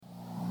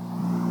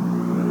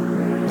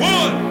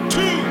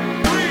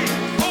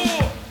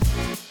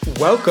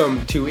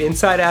Welcome to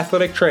Inside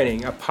Athletic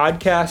Training, a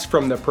podcast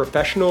from the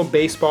Professional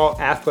Baseball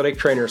Athletic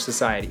Trainer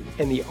Society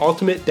and the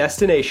ultimate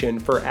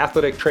destination for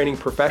athletic training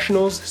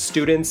professionals,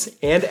 students,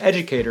 and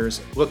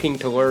educators looking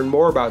to learn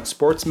more about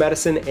sports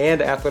medicine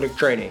and athletic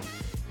training.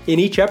 In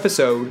each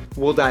episode,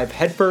 we'll dive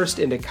headfirst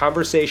into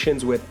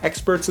conversations with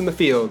experts in the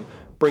field,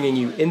 bringing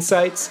you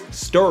insights,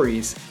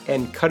 stories,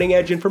 and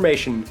cutting-edge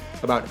information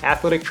about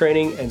athletic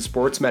training and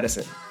sports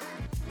medicine.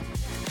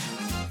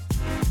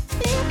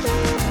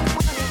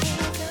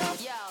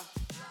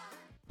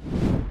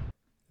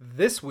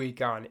 This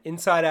week on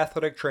Inside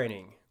Athletic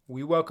Training,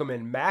 we welcome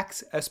in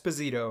Max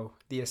Esposito,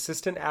 the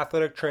assistant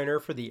athletic trainer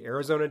for the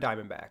Arizona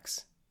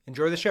Diamondbacks.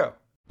 Enjoy the show.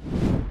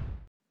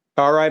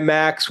 All right,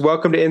 Max,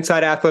 welcome to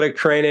Inside Athletic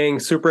Training.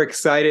 Super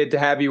excited to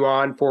have you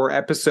on for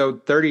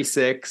episode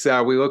 36.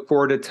 We look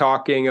forward to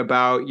talking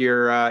about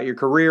your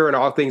career and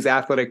all things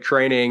athletic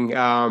training.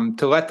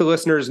 To let the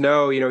listeners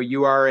know,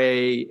 you are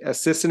a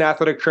assistant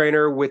athletic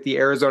trainer with the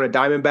Arizona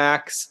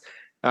Diamondbacks.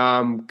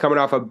 Coming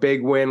off a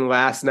big win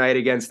last night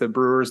against the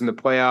Brewers in the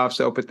playoffs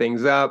to open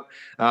things up.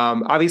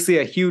 Obviously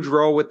a huge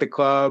role with the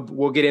club.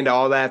 We'll get into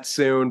all that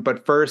soon.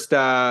 But first,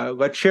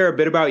 let's share a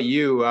bit about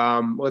you.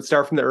 Let's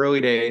start from the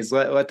early days.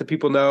 Let the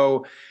people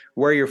know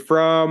where you're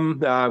from,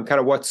 kind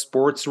of what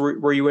sports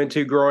were you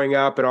into growing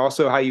up, and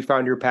also how you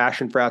found your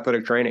passion for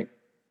athletic training.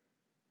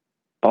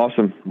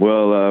 Awesome.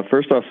 Well,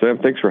 first off, Sam,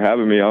 thanks for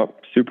having me. I'm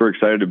super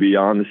excited to be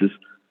on. This is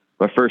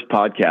my first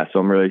podcast, so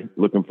I'm really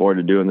looking forward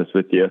to doing this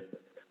with you.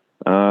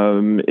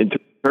 In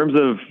terms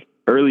of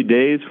early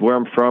days, where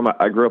I'm from,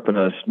 I grew up in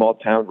a small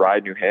town, Rye,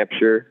 New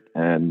Hampshire,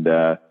 and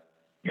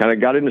kind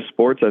of got into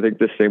sports, I think,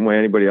 the same way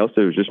anybody else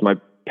did. It was just my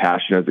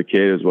passion as a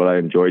kid. It was what I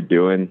enjoyed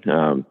doing.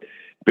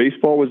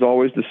 Baseball was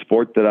always the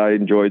sport that I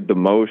enjoyed the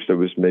most. It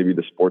was maybe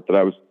the sport that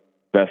I was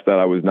best at.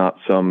 I was not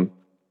some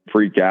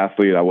freak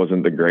athlete. I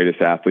wasn't the greatest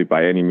athlete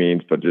by any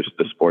means, but just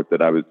the sport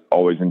that I was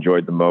always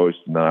enjoyed the most.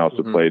 And then I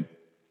also played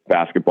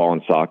basketball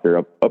and soccer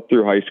up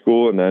through high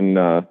school, and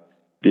then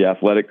the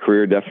athletic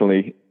career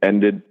definitely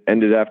ended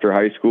after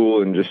high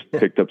school, and just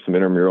picked up some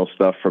intramural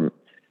stuff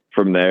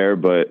from there.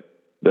 But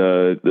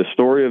the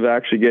story of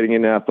actually getting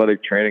into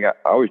athletic training, I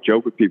always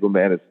joke with people,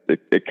 man,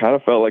 it kind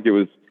of felt like it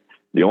was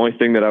the only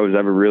thing that I was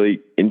ever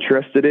really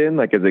interested in.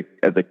 Like as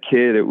a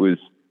kid,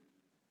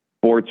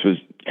 sports was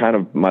kind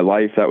of my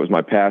life. That was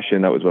my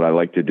passion. That was what I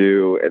liked to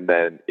do. And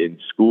then in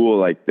school,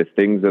 like the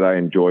things that I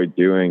enjoyed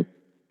doing,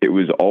 it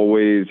was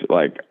always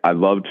like I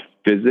loved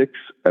physics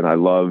and I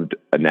loved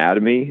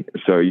anatomy.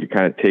 So you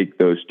kind of take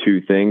those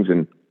two things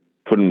and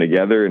put them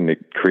together, and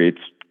it creates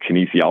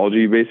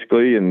kinesiology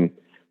basically. And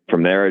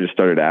from there, I just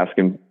started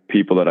asking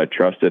people that I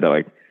trusted,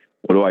 like,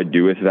 what do I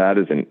do with that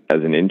as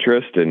an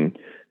interest? And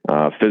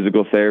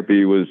physical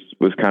therapy was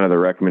kind of the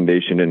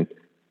recommendation in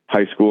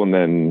high school, and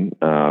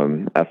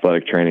then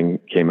athletic training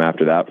came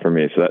after that for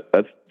me. So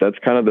that's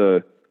kind of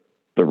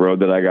the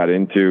road that I got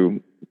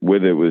into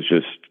with it. Was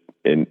just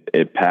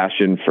a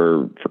passion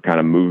for kind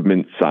of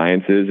movement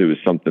sciences. It was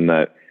something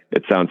that,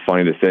 it sounds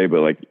funny to say,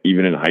 but like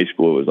even in high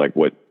school, it was like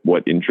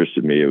what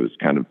interested me. It was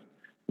kind of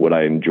what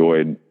I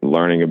enjoyed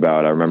learning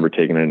about. I remember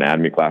taking an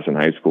anatomy class in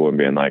high school and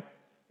being like,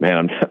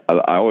 man,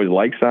 I always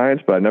liked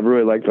science, but I never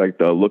really liked like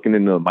the looking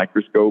into the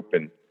microscope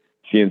and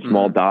seeing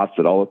small dots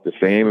that all look the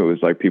same. It was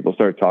like people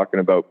started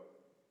talking about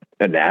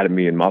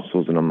anatomy and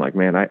muscles, and I'm like,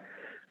 man,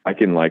 I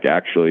can like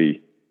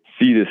actually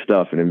see this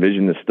stuff and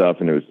envision this stuff.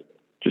 And it was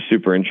just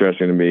super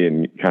interesting to me,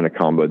 and kind of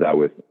comboed that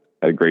with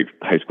a great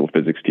high school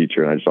physics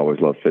teacher. And I just always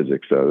loved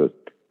physics. So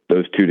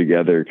those two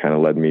together kind of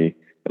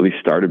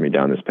started me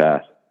down this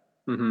path.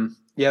 Mm-hmm.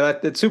 Yeah,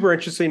 that's super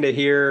interesting to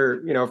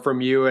hear,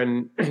 from you,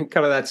 and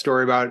kind of that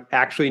story about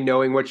actually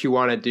knowing what you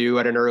want to do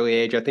at an early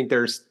age. I think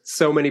there's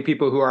so many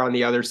people who are on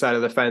the other side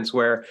of the fence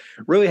where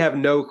really have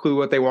no clue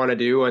what they want to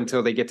do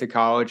until they get to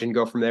college and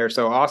go from there.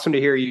 So awesome to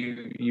hear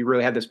you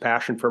really had this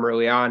passion from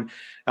early on.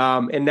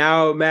 And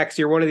now, Max,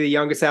 you're one of the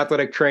youngest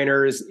athletic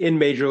trainers in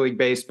Major League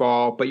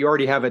Baseball, but you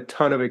already have a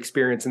ton of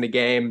experience in the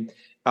game.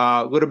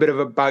 A little bit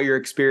about your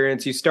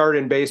experience. You started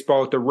in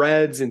baseball with the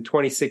Reds in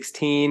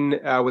 2016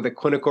 with a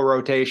clinical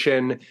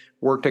rotation,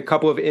 worked a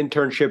couple of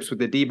internships with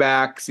the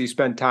D-backs. You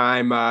spent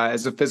time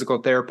as a physical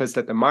therapist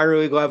at the minor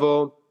league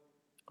level,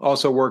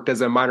 also worked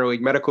as a minor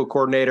league medical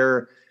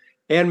coordinator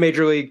and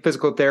major league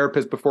physical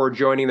therapist before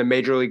joining the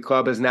major league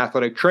club as an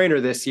athletic trainer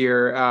this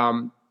year.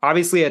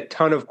 Obviously a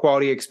ton of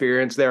quality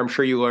experience there. I'm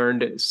sure you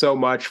learned so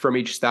much from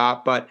each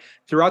stop, but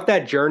throughout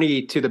that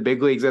journey to the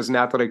big leagues as an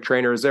athletic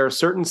trainer, is there a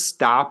certain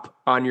stop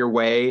on your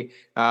way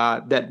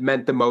that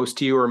meant the most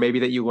to you, or maybe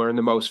that you learned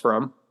the most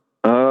from?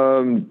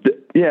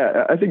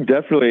 Yeah, I think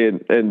definitely.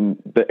 And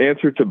the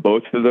answer to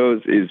both of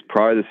those is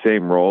probably the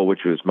same role,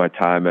 which was my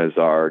time as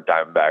our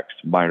Diamondbacks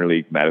minor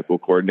league medical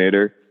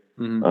coordinator.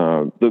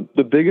 Mm-hmm.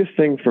 The biggest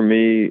thing for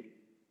me,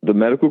 the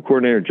medical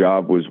coordinator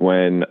job, was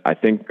when I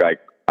think I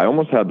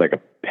almost had like a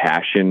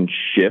passion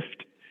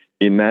shift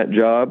in that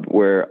job,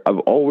 where I've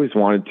always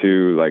wanted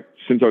to, like,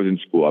 since I was in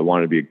school, I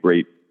wanted to be a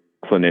great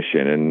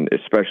clinician. And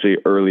especially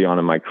early on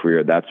in my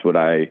career, that's what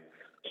I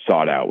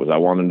sought out. Was I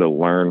wanted to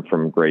learn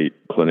from great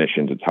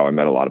clinicians. It's how I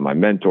met a lot of my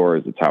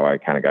mentors. It's how I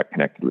kind of got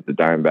connected with the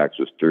Diamondbacks,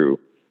 was through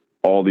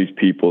all these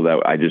people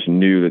that I just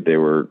knew that they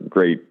were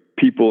great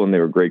people and they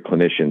were great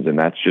clinicians. And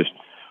that's just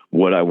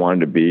what I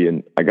wanted to be.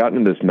 And I got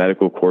into this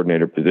medical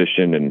coordinator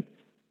position. And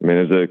I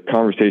mean, there's a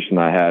conversation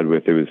I had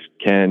with, it was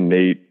Ken,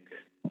 Nate,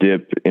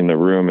 Dip in the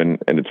room. And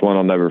it's one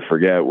I'll never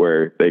forget,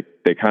 where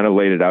they kind of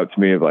laid it out to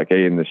me of like,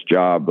 hey, in this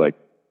job, like,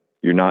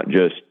 you're not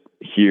just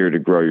here to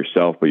grow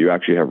yourself, but you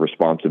actually have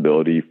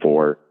responsibility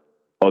for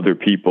other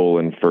people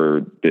and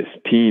for this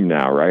team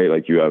now, right?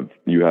 Like you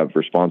have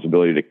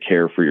responsibility to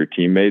care for your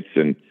teammates.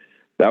 And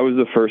that was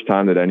the first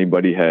time that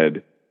anybody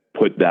had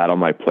put that on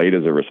my plate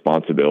as a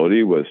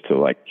responsibility, was to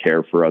like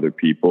care for other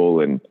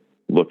people and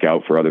look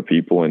out for other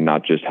people, and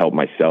not just help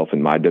myself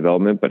in my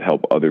development, but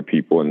help other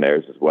people in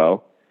theirs as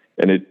well.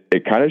 And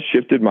it kind of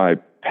shifted my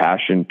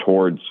passion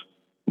towards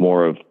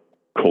more of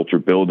culture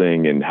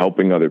building and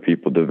helping other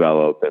people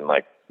develop, and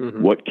like,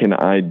 what can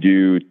I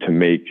do to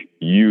make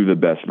you the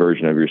best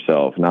version of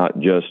yourself? Not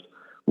just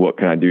what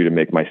can I do to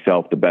make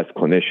myself the best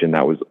clinician.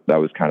 That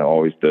was kind of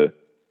always the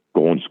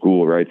goal in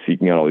school, right?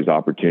 Seeking out all these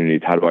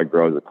opportunities. How do I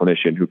grow as a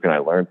clinician? Who can I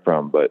learn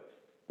from? But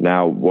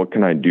now what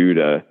can I do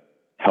to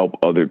help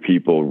other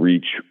people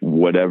reach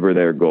whatever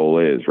their goal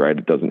is, right?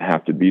 It doesn't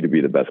have to be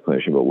the best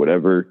clinician, but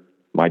whatever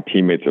my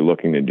teammates are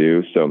looking to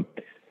do. So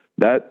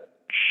that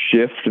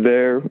shift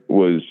there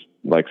was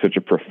like such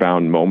a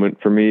profound moment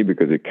for me,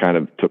 because it kind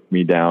of took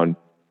me down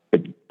a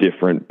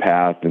different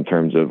path in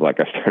terms of like,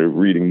 I started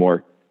reading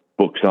more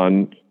books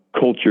on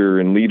culture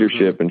and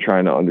leadership and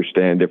trying to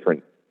understand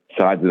different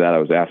sides of that. I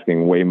was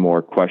asking way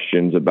more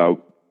questions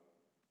about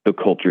the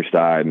culture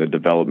side and the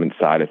development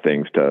side of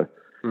things to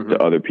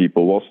other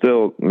people, while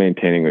still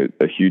maintaining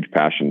a huge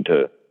passion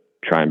to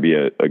try and be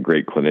a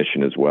great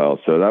clinician as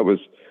well. So that was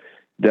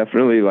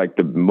definitely like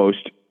the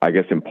most, I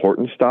guess,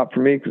 important stop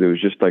for me, because it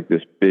was just like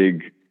this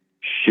big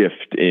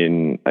shift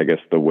in, I guess,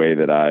 the way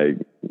that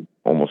I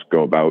almost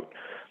go about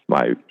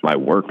my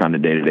work on a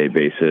day-to-day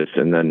basis.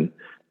 And then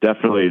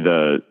definitely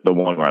the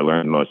one where I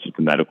learned the most is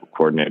the medical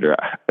coordinator.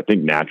 I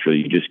think naturally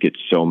you just get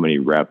so many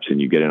reps, and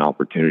you get an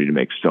opportunity to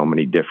make so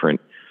many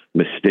different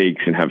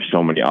mistakes and have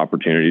so many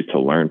opportunities to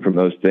learn from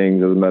those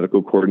things as a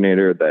medical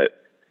coordinator, that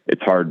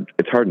it's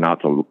hard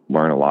not to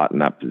learn a lot in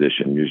that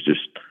position.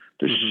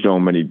 There's so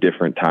many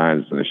different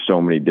times, and there's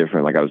so many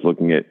different, like I was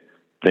looking at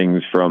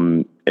things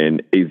from an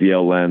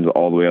AZL lens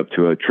all the way up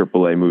to a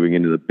AAA moving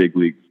into the big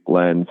league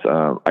lens.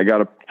 I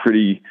got a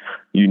pretty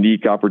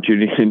unique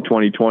opportunity in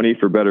 2020,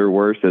 for better or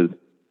worse, as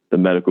the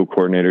medical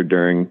coordinator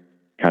during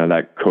kind of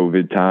that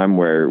COVID time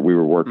where we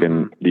were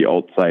working the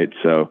alt site.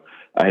 So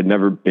I had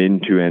never been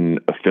to an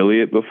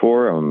affiliate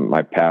before.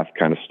 My path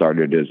kind of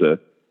started as a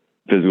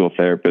physical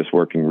therapist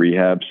working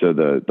rehab. So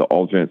the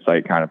alternate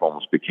site kind of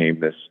almost became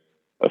this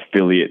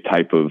affiliate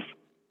type of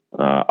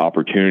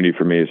opportunity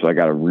for me. So I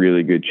got a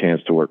really good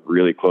chance to work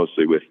really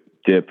closely with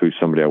Dip, who's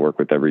somebody I work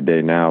with every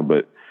day now,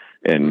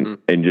 and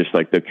just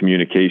like the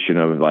communication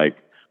of like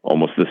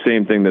almost the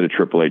same thing that a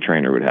AAA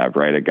trainer would have,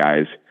 right? A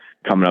guy's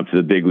coming up to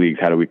the big leagues.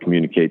 How do we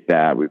communicate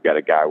that? We've got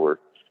a guy we're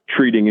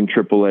treating in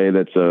AAA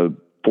that's a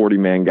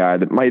 40-man guy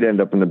that might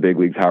end up in the big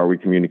leagues. How are we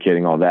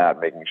communicating all that,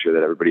 making sure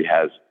that everybody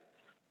has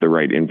the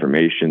right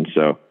information?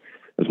 So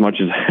as much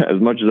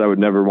as I would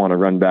never want to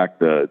run back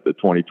the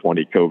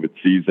 2020 COVID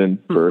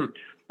season for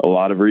a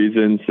lot of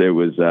reasons, it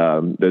was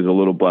there's a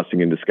little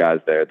blessing in disguise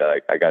there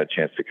that I got a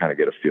chance to kind of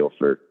get a feel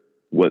for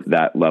what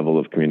that level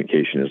of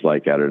communication is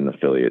like at an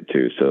affiliate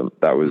too. So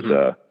that was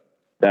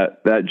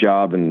that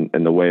job and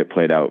the way it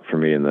played out for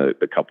me in the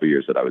couple of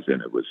years that I was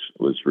in it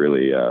was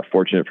really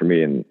fortunate for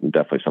me, and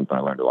definitely something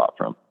I learned a lot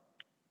from.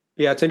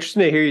 Yeah, it's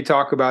interesting to hear you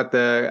talk about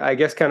I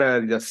guess, kind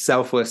of the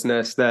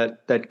selflessness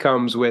that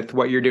comes with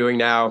what you're doing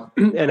now,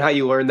 and how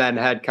you learned that and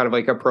had kind of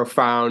like a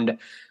profound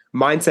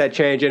mindset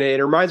change. And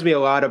it reminds me a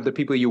lot of the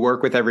people you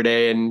work with every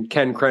day, and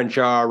Ken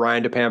Crenshaw,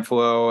 Ryan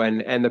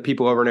DePamphilo, and the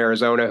people over in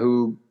Arizona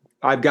who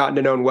I've gotten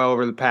to know well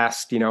over the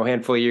past,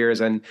 handful of years,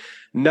 and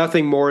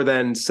nothing more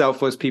than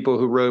selfless people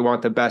who really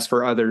want the best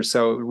for others.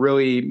 So it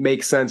really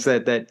makes sense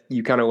that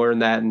you kind of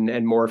learned that and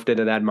morphed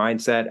into that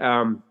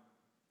mindset.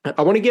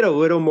 I want to get a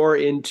little more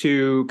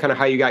into kind of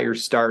how you got your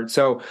start.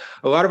 So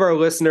a lot of our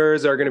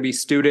listeners are going to be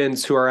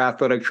students who are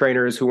athletic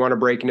trainers who want to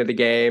break into the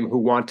game, who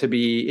want to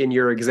be in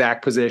your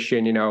exact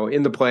position,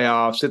 in the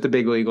playoffs, at the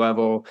big league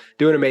level,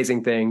 doing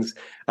amazing things.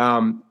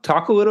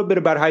 Talk a little bit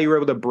about how you were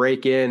able to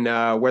break in,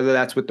 whether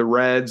that's with the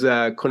Reds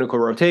clinical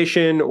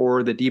rotation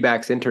or the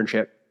D-backs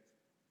internship.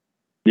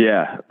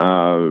 Yeah.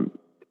 I'll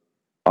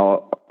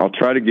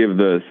try to give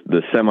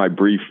the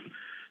semi-brief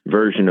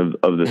version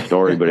of the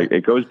story, but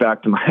it goes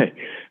back to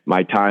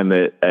my time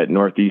at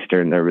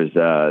Northeastern. There was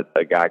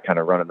a guy kind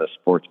of running the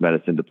sports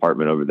medicine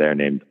department over there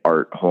named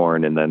Art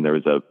Horn, and then there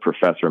was a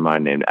professor of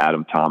mine named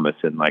Adam Thomas,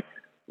 and like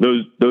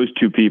those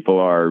two people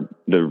are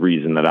the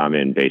reason that I'm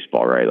in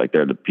baseball, right? Like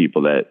they're the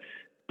people that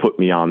put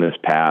me on this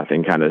path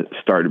and kind of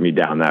started me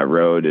down that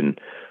road. And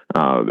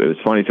It was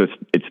funny. So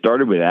it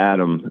started with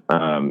Adam.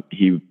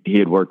 He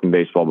had worked in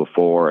baseball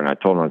before, and I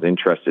told him I was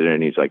interested in it.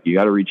 And he's like, you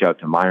got to reach out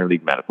to minor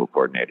league medical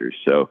coordinators.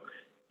 So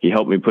he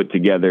helped me put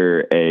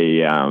together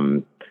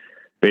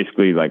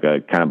basically like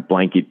a kind of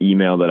blanket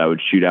email that I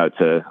would shoot out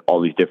to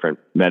all these different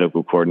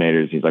medical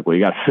coordinators. He's like, well,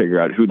 you got to figure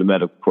out who the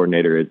medical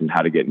coordinator is and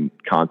how to get in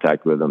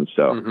contact with them.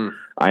 So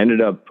I ended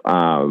up,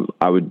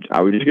 I would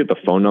just get the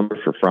phone number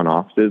for front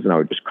offices, and I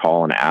would just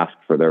call and ask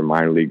for their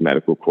minor league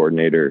medical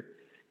coordinator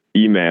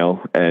email.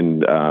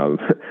 And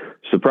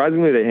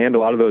surprisingly, they hand a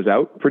lot of those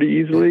out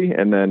pretty easily.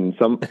 And then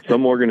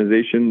some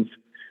organizations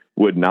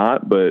would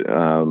not. But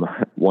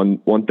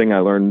one thing I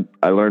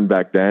learned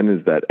back then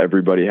is that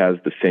everybody has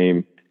the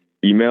same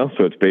email.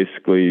 So it's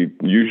basically,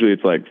 usually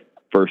it's like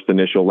first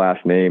initial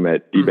last name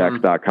at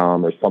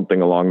dbacks.com or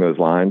something along those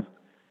lines.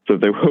 So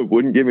if they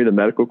wouldn't give me the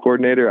medical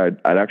coordinator,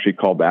 I'd actually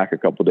call back a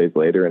couple of days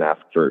later and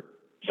ask for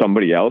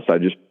somebody else. I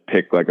just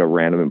pick like a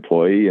random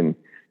employee, and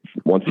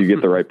once you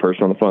get the right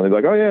person on the phone, they're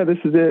like, oh yeah, this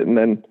is it. And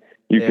then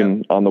you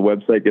can on the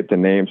website get the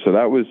name. So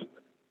that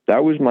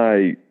was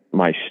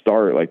my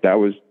start. Like that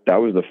was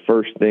the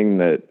first thing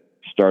that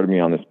started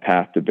me on this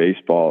path to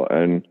baseball.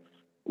 And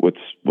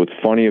what's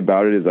funny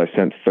about it is I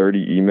sent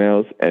 30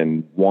 emails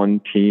and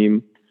one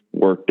team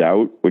worked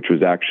out, which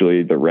was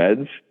actually the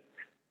Reds.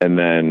 And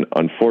then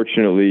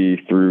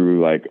unfortunately,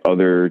 through like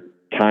other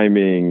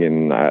timing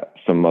and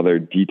some other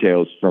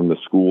details from the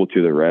school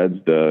to the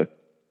Reds, the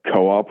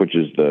co-op, which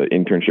is the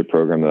internship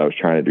program that I was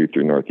trying to do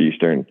through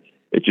Northeastern,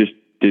 it just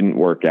didn't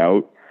work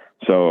out.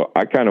 So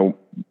I kind of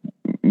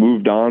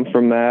moved on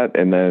from that.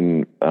 And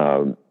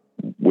then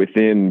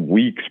within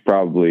weeks,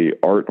 probably,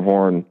 Art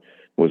Horn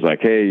was like,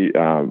 hey,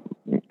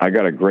 I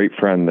got a great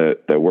friend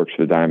that works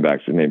for the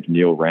Diamondbacks. His name's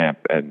Neil Ramp,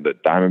 and the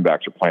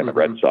Diamondbacks are playing the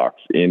Red Sox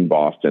in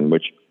Boston,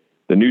 which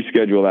the new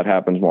schedule, that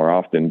happens more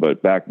often,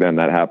 but back then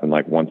that happened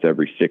like once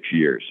every 6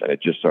 years. And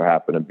it just so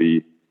happened to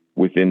be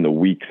within the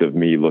weeks of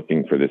me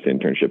looking for this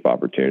internship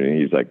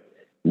opportunity. He's like,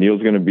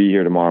 Neil's going to be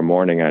here tomorrow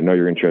morning. I know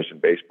you're interested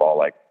in baseball.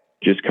 Like,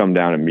 just come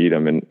down and meet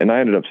him. And I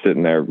ended up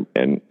sitting there,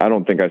 and I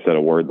don't think I said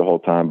a word the whole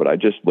time, but I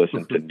just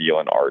listened to Neil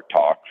and Art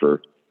talk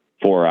for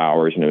 4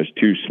 hours, and it was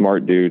two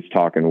smart dudes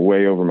talking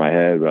way over my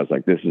head. But I was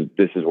like, this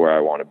is where I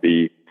want to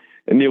be.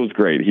 And Neil was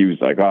great. He was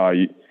like, oh,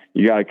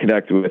 you got to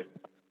connect with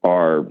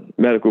our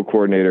medical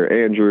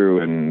coordinator,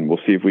 Andrew, and we'll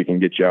see if we can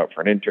get you out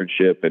for an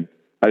internship. And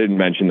I didn't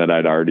mention that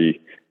I'd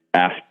already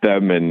asked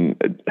them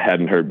and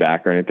hadn't heard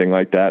back or anything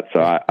like that. So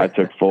I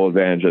took full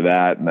advantage of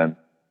that. And then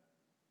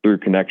through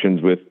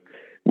connections with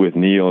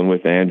Neil and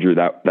with Andrew,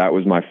 that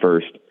was my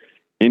first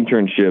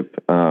internship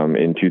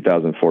in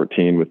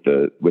 2014 with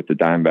the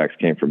Diamondbacks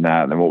came from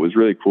that. And then what was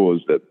really cool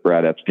is that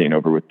Brad Epstein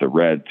over with the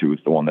Reds, who was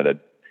the one that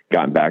had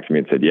gotten back to me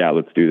and said, yeah,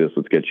 let's do this.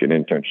 Let's get you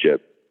an internship.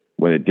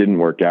 When it didn't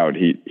work out,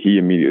 he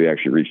immediately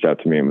actually reached out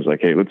to me and was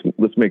like, hey,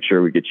 let's make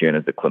sure we get you in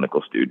as a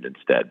clinical student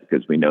instead,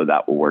 because we know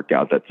that will work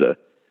out. That's a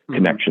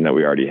connection that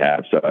we already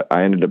have. So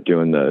I ended up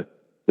doing the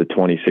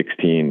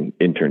 2016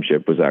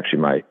 internship was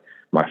actually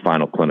my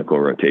final clinical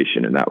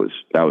rotation. And that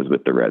was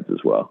with the Reds as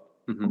well.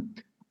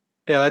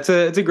 Yeah, it's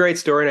a great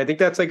story. And I think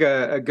that's like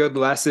a good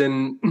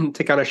lesson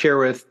to kind of share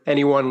with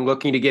anyone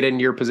looking to get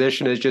into your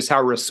position, is just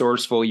how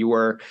resourceful you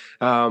were.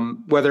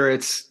 Whether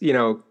it's,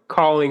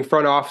 calling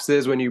front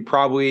offices when you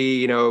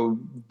probably,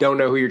 don't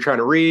know who you're trying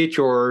to reach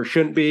or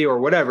shouldn't be or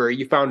whatever,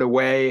 you found a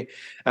way.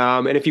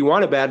 And if you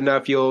want it bad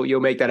enough, you'll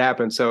make that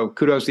happen. So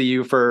kudos to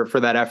you for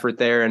that effort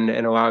there and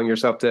allowing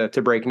yourself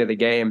to break into the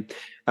game.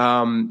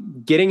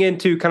 Getting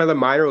into kind of the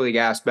minor league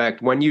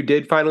aspect, when you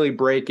did finally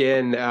break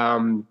in,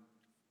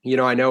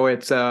 I know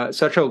it's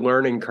such a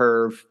learning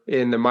curve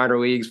in the minor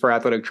leagues for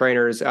athletic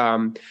trainers.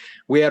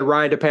 We had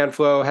Ryan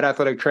DePanflo, head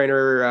athletic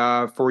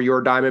trainer for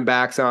your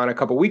Diamondbacks, on a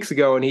couple weeks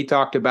ago, and he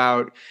talked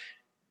about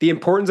the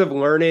importance of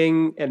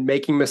learning and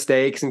making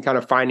mistakes and kind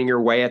of finding your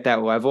way at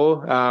that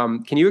level.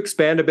 Can you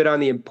expand a bit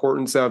on the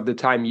importance of the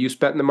time you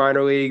spent in the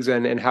minor leagues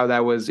and how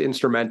that was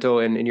instrumental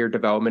in your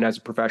development as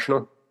a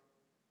professional?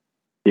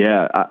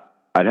 Yeah,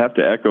 I'd have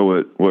to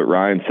echo what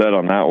Ryan said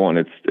on that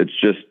one.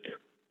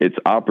 It's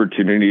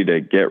opportunity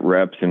to get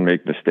reps and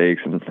make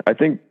mistakes. And I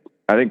think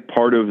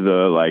part of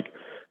the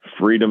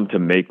freedom to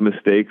make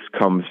mistakes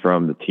comes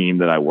from the team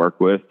that I work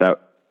with. That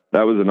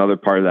was another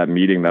part of that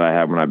meeting that I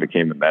had when I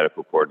became the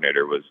medical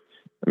coordinator was,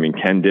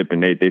 Ken Dipp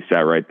and Nate, they sat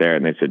right there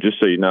and they said, just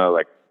so you know,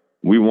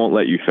 we won't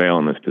let you fail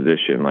in this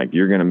position.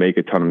 You're going to make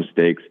a ton of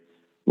mistakes.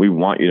 We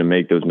want you to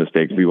make those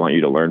mistakes. We want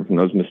you to learn from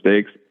those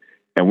mistakes.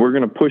 And we're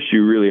going to push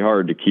you really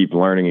hard to keep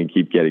learning and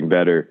keep getting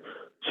better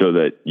so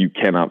that you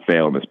cannot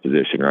fail in this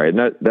position. Right.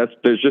 And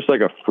there's just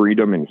a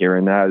freedom in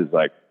hearing that. Is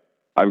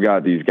I've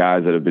got these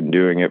guys that have been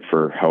doing it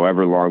for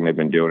however long they've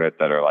been doing it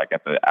that are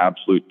at the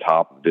absolute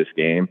top of this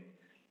game.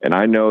 And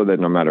I know that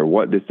no matter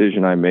what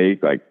decision I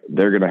make,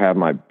 they're going to have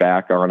my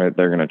back on it.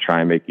 They're going to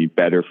try and make me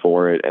better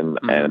for it. And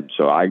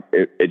so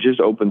it just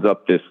opens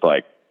up this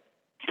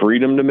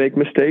freedom to make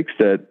mistakes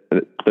that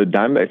the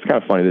Diamondbacks, it's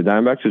kind of funny. The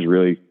Diamondbacks is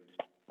really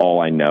all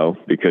I know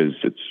because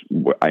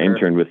I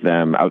interned with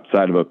them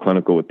outside of a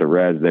clinical with the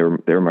Reds. They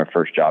were my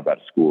first job out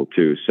of school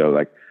too. So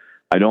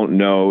I don't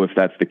know if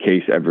that's the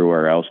case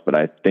everywhere else, but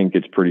I think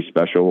it's pretty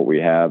special what we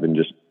have. And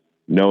just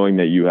knowing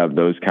that you have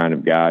those kind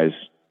of guys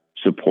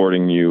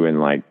supporting you and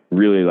like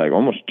really like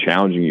almost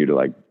challenging you to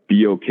like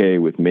be okay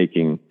with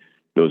making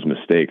those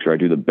mistakes, right?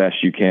 Do the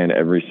best you can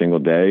every single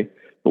day.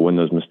 But when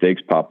those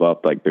mistakes pop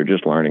up, like they're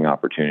just learning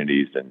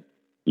opportunities, and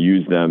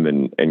use them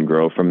and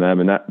grow from them.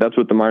 And that's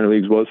what the minor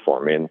leagues was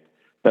for me. And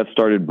that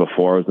started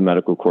before I was the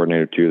medical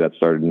coordinator too. That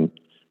started in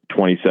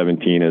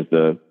 2017 as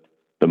the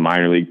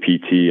minor league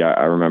PT.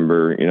 I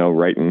remember,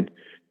 writing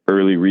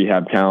early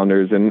rehab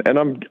calendars, and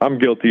I'm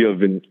guilty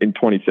of in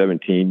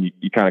 2017,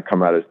 you kind of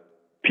come out of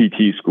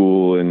PT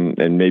school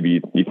and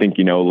maybe you think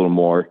you know a little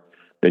more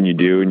than you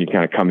do, and you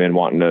kind of come in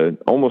wanting to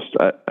almost,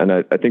 and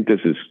I think this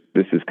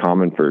is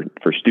common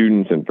for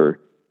students and for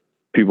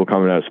people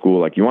coming out of school.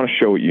 Like you want to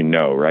show what you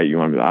know, right? You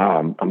want to be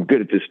like, I'm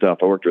good at this stuff.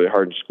 I worked really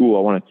hard in school. I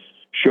want to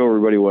show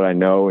everybody what I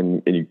know,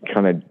 and you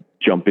kind of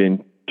jump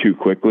in too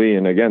quickly.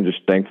 And again, just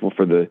thankful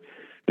for the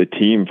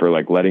team for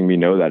like letting me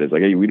know that. It's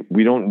like, hey,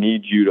 we don't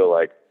need you to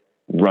like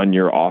run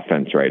your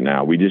offense right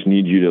now. We just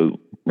need you to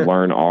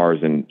learn ours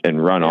and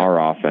run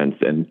our offense.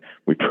 And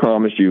we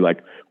promise you,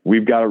 like,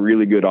 we've got a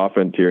really good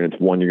offense here, and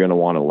it's one you're going to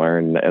want to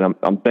learn. And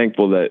I'm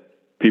thankful that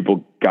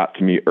people got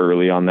to me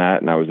early on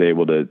that, and I was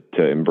able to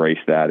embrace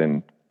that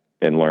and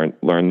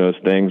learn those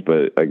things.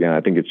 But again,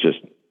 I think it's just,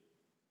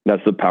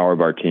 that's the power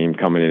of our team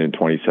coming in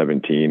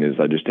 2017 is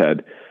I just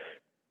had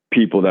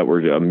people that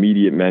were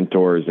immediate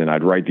mentors, and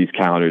I'd write these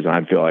calendars and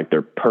I'd feel like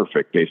they're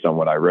perfect based on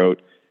what I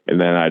wrote. And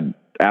then I'd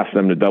ask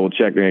them to double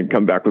check and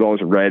come back with all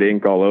this red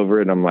ink all over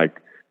it. And I'm like,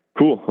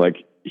 cool. Like,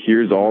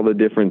 here's all the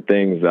different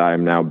things that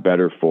I'm now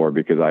better for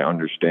because I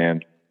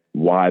understand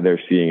why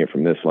they're seeing it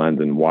from this lens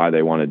and why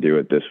they want to do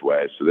it this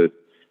way. So that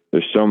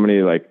there's so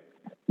many like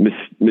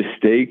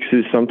mistakes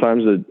is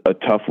sometimes a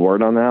tough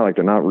word on that. Like,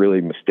 they're not really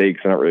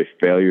mistakes. They're not really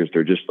failures.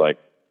 They're just like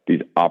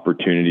these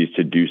opportunities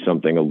to do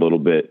something a little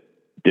bit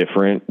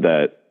different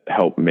that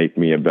help make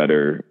me a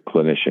better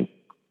clinician.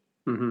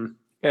 Mm-hmm.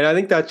 And I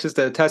think that's just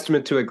a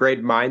testament to a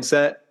great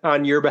mindset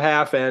on your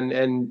behalf and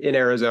in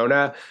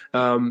Arizona,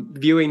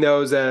 viewing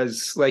those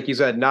as, like you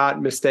said,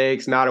 not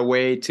mistakes, not a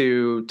way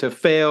to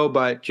fail,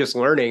 but just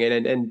learning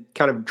and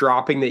kind of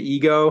dropping the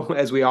ego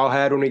as we all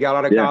had when we got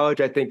out of college,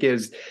 I think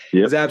is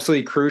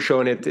absolutely crucial.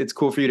 And it's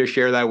cool for you to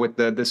share that with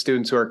the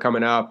students who are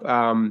coming up.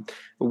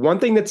 One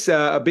thing that's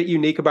a bit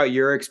unique about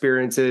your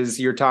experience is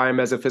your time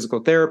as a physical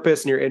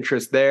therapist and your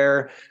interest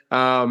there.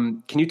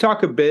 Can you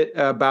talk a bit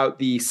about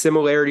the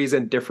similarities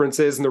and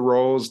differences in the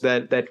roles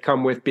that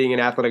come with being an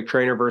athletic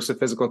trainer versus a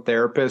physical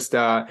therapist,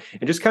 and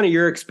just kind of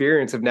your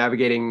experience of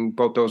navigating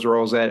both those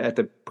roles at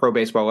the pro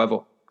baseball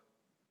level?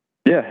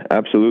 Yeah,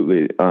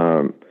 absolutely.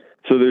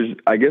 So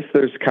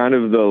there's kind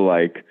of the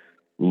like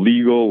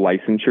legal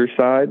licensure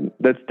side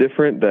that's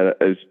different, that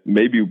is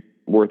maybe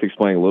worth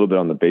explaining a little bit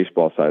on the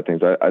baseball side of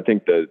things. I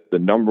think the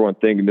number one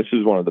thing, and this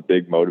is one of the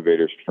big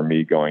motivators for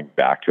me going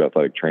back to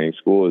athletic training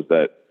school, is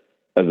that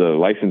as a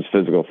licensed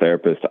physical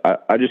therapist,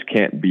 I just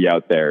can't be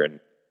out there and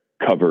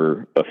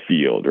cover a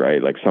field,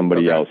 right? Like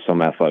somebody else,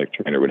 some athletic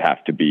trainer would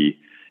have to be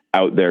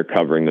out there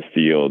covering the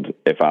field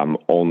if I'm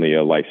only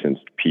a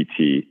licensed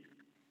PT.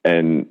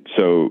 And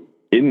so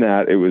in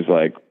that, it was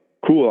like,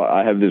 cool,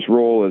 I have this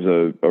role as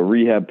a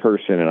rehab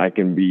person and I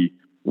can be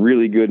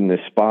really good in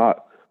this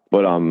spot,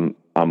 but I'm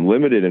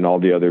limited in all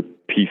the other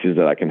pieces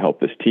that I can help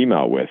this team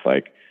out with.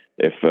 Like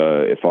if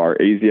our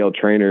AZL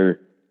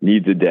trainer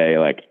needs a day,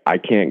 like I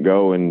can't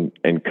go and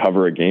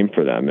cover a game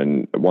for them.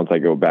 And once I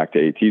go back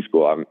to AT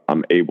school,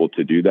 I'm able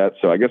to do that.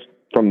 So I guess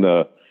from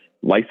the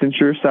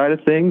licensure side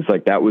of things,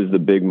 like that was the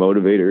big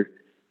motivator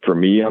for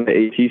me on the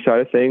AT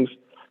side of things.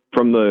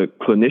 From the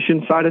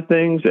clinician side of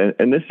things,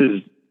 and this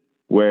is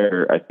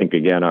where I think,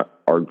 again,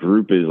 our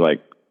group is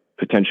like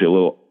potentially a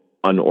little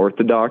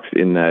unorthodox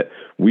in that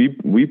we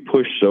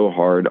push so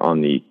hard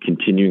on the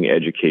continuing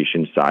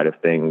education side of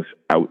things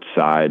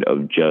outside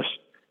of just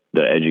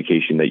the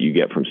education that you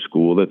get from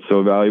school that's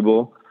so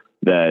valuable,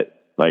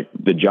 that like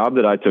the job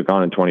that I took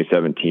on in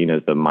 2017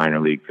 as the minor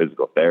league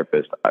physical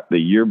therapist, the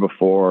year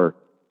before,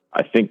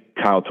 I think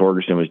Kyle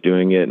Torgerson was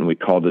doing it and we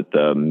called it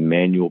the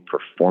manual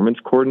performance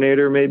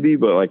coordinator maybe,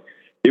 but like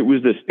it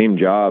was the same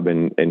job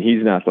and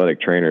he's an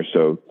athletic trainer.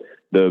 So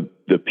the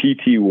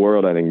PT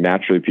world, I think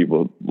naturally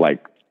people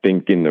like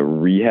think in the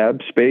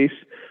rehab space,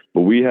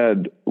 but we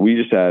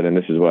just had, and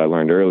this is what I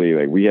learned early,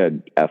 like we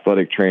had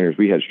athletic trainers,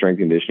 we had strength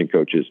and conditioning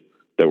coaches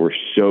that were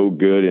so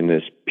good in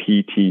this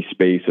PT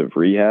space of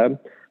rehab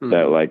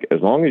that like,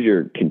 as long as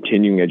your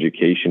continuing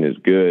education is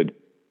good,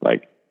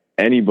 like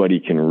anybody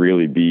can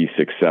really be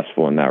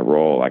successful in that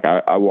role. Like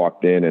I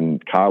walked in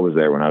and Kyle was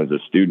there when I was a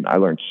student. I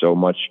learned so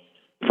much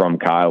from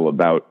Kyle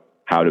about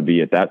how to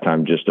be at that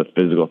time just a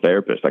physical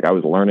therapist. Like I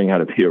was learning how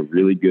to be a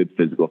really good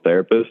physical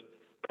therapist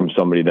from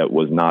somebody that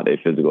was not a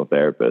physical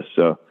therapist.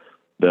 So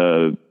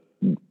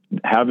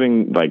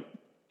having like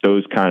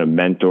those kind of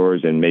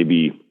mentors and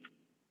maybe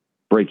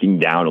breaking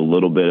down a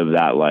little bit of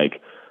that,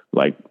 like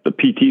the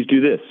PTs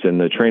do this and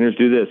the trainers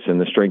do this and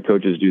the strength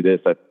coaches do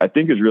this, I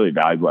think is really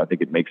valuable. I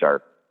think it makes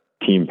our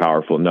team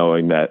powerful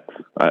knowing that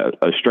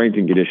a strength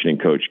and conditioning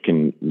coach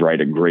can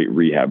write a great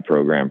rehab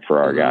program for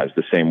our guys,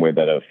 the same way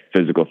that a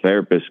physical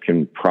therapist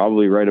can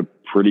probably write a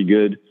pretty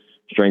good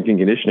strength and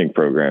conditioning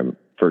program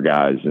for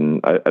guys.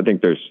 And I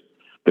think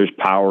there's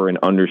power in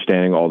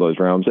understanding all those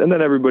realms. And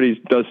then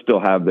everybody does still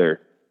have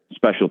their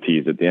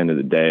specialties at the end of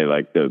the day.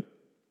 Like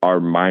our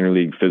minor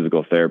league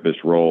physical therapist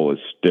role is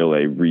still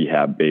a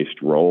rehab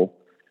based role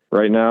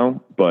right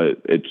now,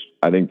 but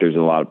I think there's a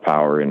lot of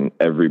power in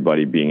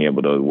everybody being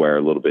able to wear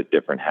a little bit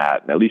different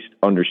hat and at least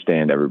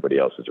understand everybody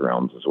else's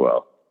realms as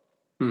well.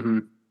 Mm-hmm.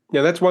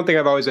 Yeah, that's one thing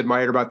I've always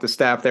admired about the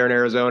staff there in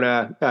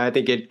Arizona. I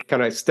think it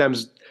kind of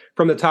stems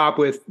from the top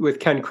with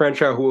Ken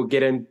Crenshaw, who we'll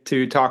get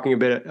into talking a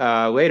bit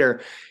later,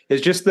 is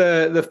just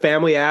the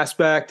family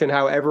aspect and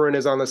how everyone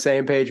is on the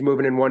same page,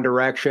 moving in one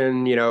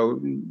direction,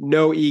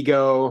 no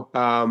ego,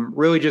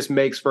 really just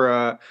makes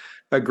for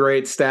a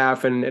great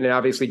staff and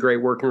obviously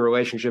great working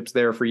relationships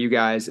there for you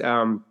guys.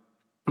 The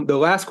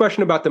last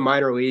question about the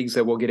minor leagues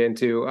that we'll get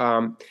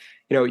into,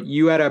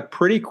 you had a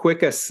pretty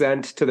quick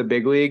ascent to the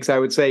big leagues. I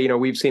would say,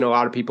 we've seen a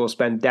lot of people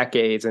spend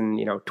decades and,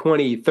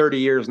 20, 30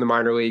 years in the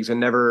minor leagues and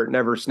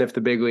never sniff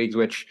the big leagues,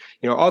 which,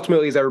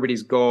 ultimately is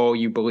everybody's goal,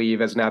 you believe,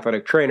 as an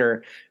athletic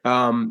trainer.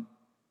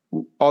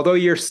 Although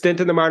your stint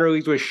in the minor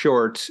leagues was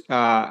short,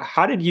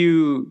 how did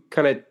you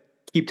kind of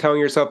keep telling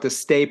yourself to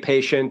stay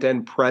patient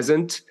and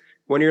present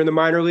when you're in the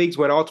minor leagues,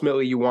 when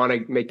ultimately you want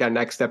to make that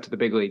next step to the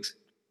big leagues?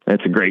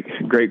 That's a great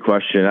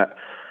question.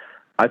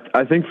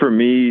 I think for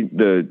me,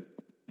 the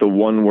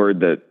one word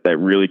that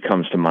really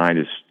comes to mind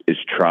is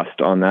trust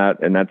on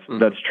that. And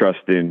that's trust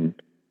in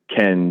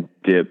Ken,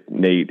 Dip,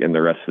 Nate, and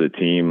the rest of the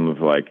team of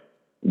like,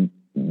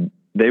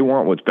 they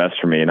want what's best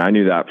for me. And I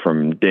knew that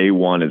from day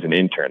one as an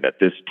intern, that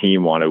this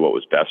team wanted what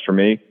was best for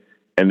me.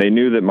 And they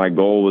knew that my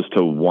goal was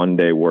to one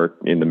day work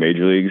in the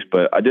major leagues.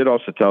 But I did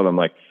also tell them,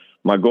 like,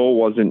 my goal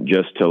wasn't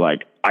just to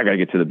like, I got to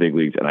get to the big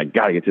leagues and I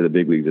got to get to the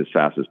big leagues as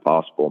fast as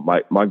possible.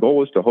 My goal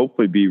was to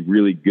hopefully be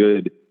really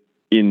good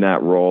in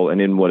that role and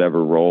in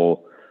whatever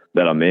role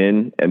that I'm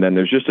in. And then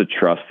there's just a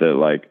trust that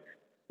like,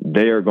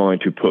 they are going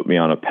to put me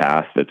on a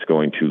path that's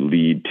going to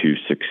lead to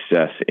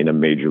success in a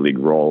major league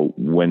role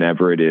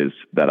whenever it is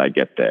that I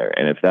get there.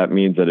 And if that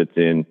means that it's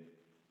in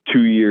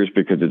 2 years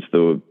because it's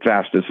the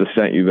fastest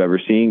ascent you've ever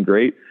seen,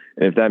 great.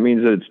 And if that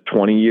means that it's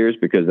 20 years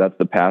because that's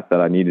the path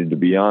that I needed to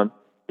be on,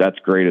 that's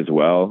great as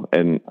well.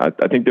 And I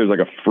think there's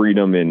like a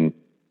freedom in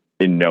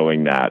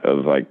knowing that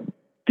of like,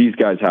 these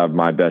guys have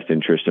my best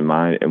interest in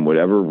mind, and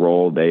whatever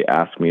role they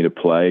ask me to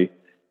play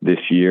this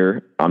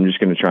year, I'm just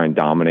going to try and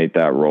dominate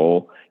that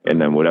role.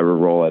 And then whatever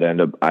role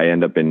I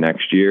end up in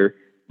next year,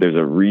 there's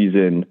a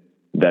reason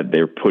that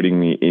they're putting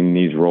me in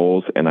these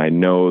roles. And I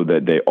know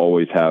that they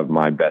always have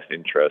my best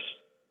interests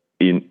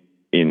in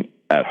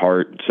at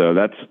heart. So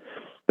that's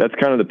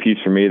kind of the piece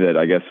for me that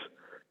I guess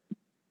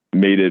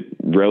made it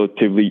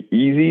relatively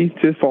easy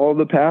to follow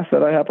the path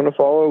that I happen to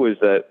follow, is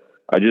that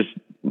I just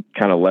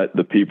kind of let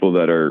the people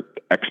that are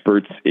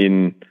experts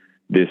in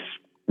this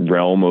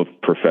realm of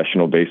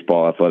professional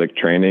baseball athletic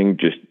training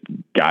just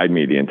guide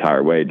me the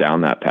entire way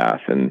down that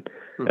path. And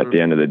at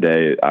the end of the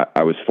day,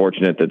 I was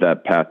fortunate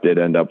that path did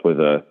end up with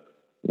a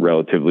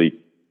relatively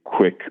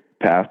quick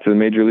path to the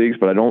major leagues,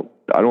 but I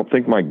don't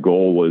think my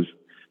goal was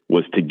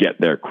to get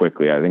there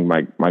quickly. I think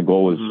my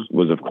goal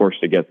was of course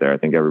to get there. I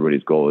think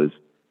everybody's goal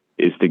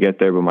is to get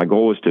there, but my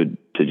goal was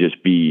to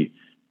just be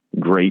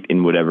great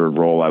in whatever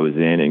role I was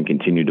in and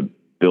continue to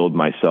build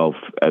myself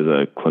as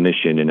a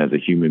clinician and as a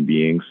human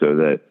being, so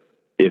that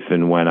if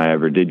and when I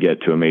ever did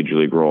get to a major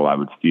league role, I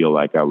would feel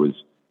like I was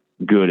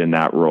good in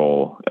that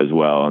role as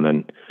well. And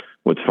then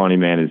what's funny,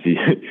 man, is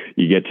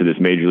you get to this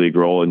major league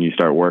role and you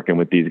start working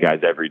with these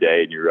guys every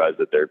day and you realize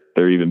that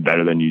they're even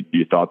better than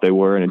you thought they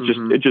were. And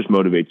it just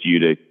motivates you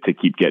to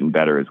keep getting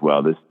better as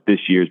well. This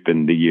year's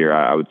been the year,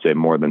 I would say,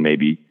 more than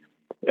maybe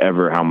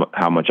ever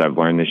how much I've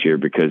learned this year,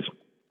 because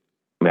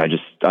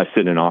I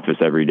sit in an office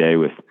every day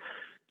with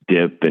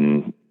Dip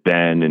and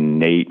Ben and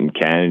Nate and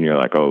Ken, and you're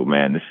like, oh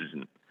man, this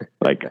isn't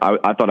like,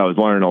 I thought I was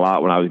learning a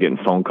lot when I was getting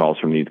phone calls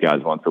from these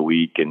guys once a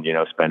week and,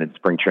 spending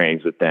spring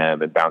trainings with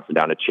them and bouncing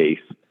down to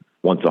Chase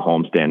once a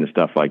homestand and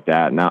stuff like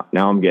that. Now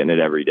I'm getting it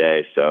every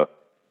day. So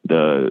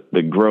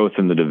the growth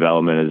and the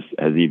development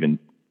has even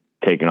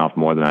taken off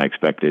more than I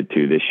expected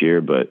to this year.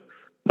 But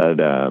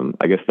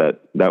I guess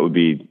that would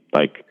be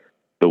like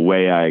the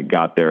way I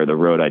got there. The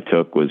road I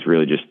took was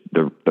really just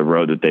the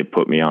road that they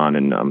put me on.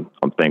 And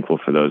I'm thankful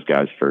for those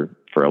guys for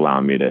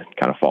allowing me to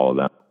kind of follow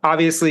them.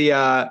 Obviously,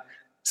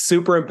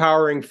 super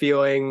empowering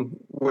feeling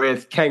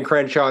with Ken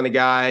Crenshaw and the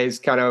guys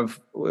kind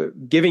of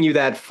giving you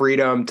that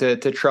freedom to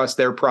trust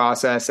their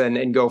process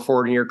and go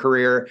forward in your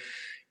career.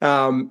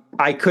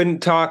 I couldn't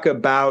talk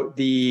about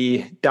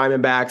the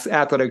Diamondbacks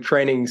athletic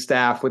training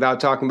staff without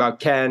talking about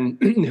Ken,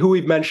 who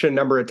we've mentioned a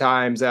number of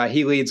times.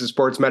 He leads the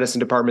sports medicine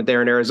department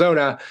there in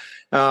Arizona.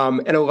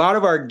 And a lot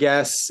of our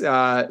guests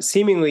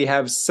seemingly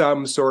have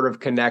some sort of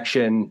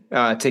connection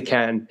to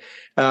Ken.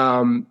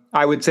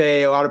 I would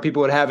say a lot of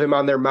people would have him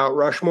on their Mount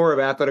Rushmore of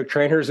athletic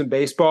trainers in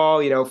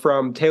baseball,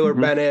 from Taylor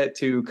Bennett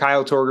to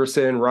Kyle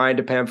Torgerson, Ryan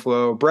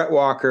DePamphlo, Brett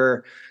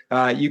Walker.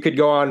 You could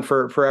go on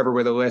forever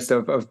with a list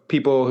of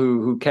people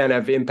who Ken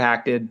have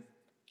impacted.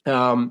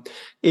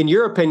 In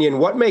your opinion,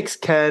 what makes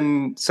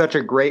Ken such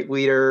a great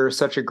leader,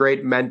 such a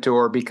great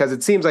mentor? Because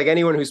it seems like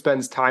anyone who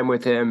spends time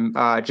with him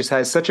just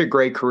has such a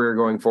great career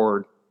going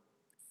forward.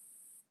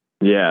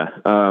 Yeah.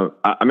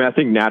 I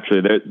think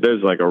naturally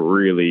there's like a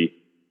really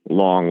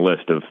long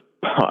list of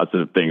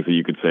positive things that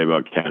you could say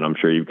about Ken. I'm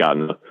sure you've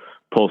gotten a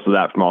pulse of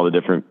that from all the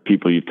different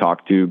people you've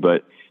talked to.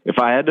 But if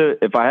I had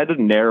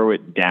to narrow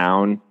it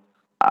down,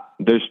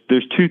 there's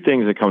two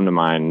things that come to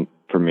mind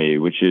for me,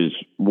 which is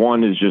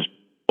one is just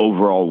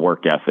overall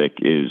work ethic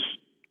is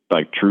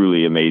like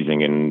truly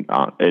amazing. And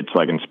it's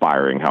like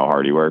inspiring how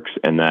hard he works.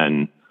 And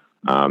then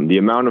the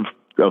amount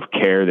of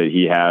care that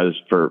he has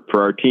for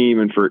our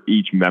team and for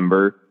each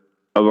member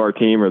of our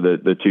team are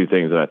the two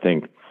things that I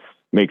think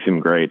makes him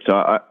great. So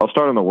I'll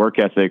start on the work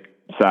ethic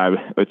side.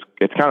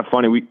 It's kind of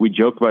funny. We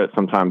joke about it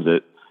sometimes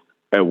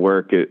at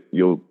work.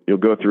 You'll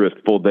go through a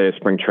full day of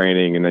spring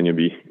training and then you'll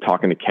be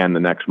talking to Ken the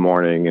next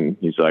morning and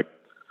he's like,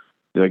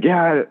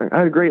 yeah, I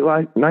had a great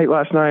night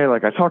last night.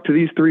 Like I talked to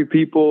these 3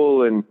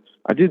 people and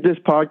I did this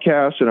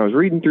podcast and I was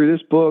reading through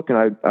this book and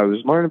I was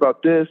learning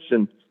about this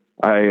and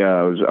I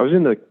was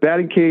in the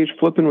batting cage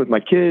flipping with my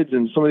kids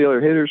and some of the other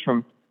hitters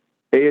from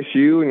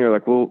ASU. And you're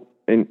like, well,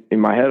 in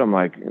my head, I'm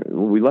like,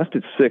 well, we left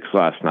at 6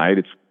 last night.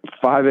 It's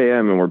 5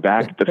 a.m. and we're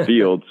back at the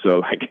field. So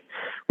like,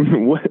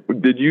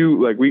 what did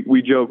you like?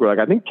 We joke. We're like,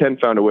 I think Ken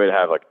found a way to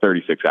have like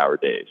 36-hour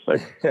days.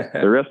 Like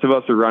the rest of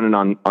us are running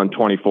on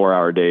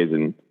 24-hour days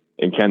and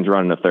Ken's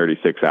running a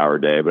 36-hour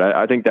day. But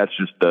I think that's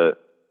just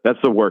that's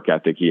the work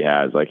ethic he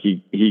has. Like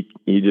he's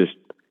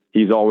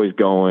always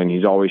going,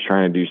 he's always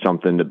trying to do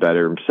something to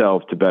better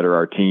himself, to better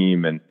our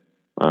team. And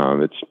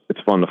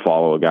it's fun to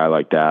follow a guy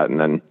like that. And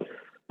then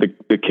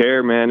the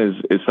care, man,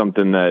 is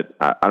something that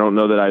I don't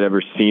know that I'd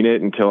ever seen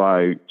it until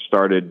I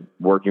started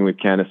working with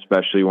Ken,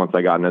 especially once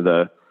I got into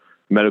the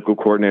medical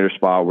coordinator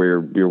spot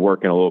where you're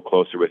working a little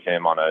closer with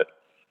him on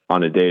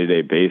a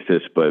day-to-day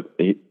basis. But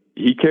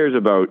he cares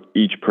about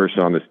each person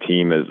on this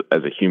team as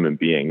a human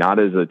being, not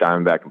as a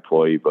Diamondback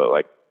employee, but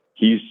like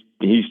he's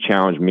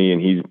challenged me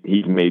and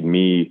he's made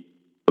me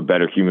a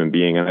better human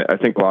being. And I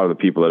think a lot of the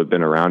people that have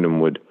been around him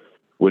would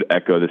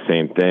echo the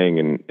same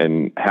thing.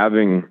 And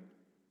having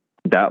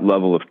that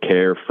level of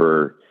care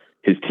for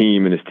his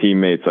team and his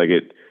teammates, like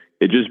it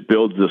just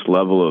builds this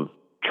level of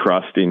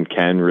trust in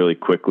Ken really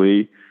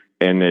quickly.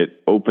 And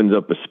it opens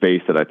up a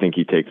space that I think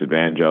he takes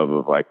advantage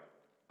of like,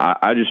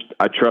 I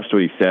trust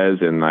what he says.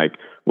 And like,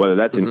 whether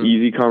that's an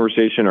easy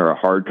conversation or a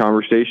hard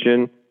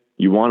conversation,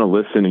 you want to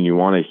listen and you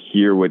want to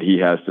hear what he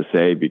has to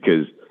say,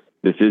 because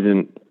this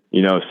isn't,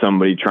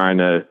 somebody trying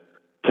to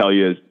tell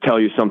you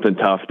something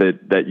tough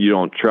that you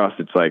don't trust.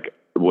 It's like,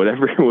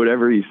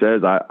 whatever he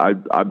says,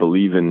 I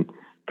believe in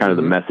kind of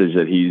the message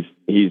that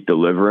he's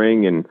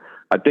delivering. And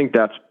I think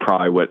that's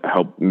probably what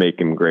helped make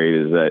him great,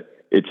 is that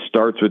it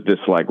starts with this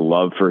like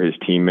love for his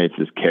teammates,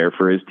 this care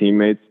for his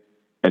teammates.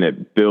 And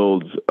it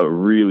builds a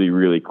really,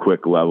 really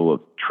quick level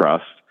of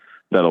trust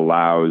that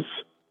allows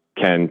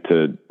Ken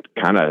to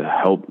kind of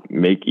help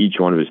make each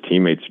one of his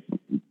teammates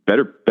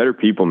better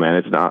people, man.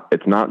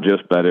 It's not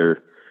just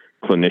better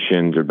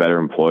clinicians or better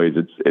employees.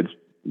 It's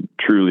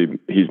truly,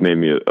 he's made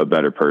me a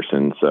better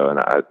person. So, and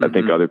I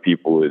think other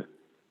people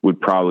would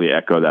probably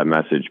echo that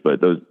message,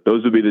 but those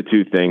would be the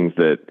two things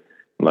that,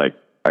 like,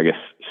 I guess,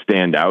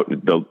 stand out.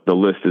 The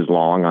list is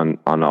long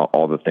on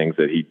all the things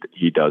that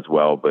he does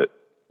well, but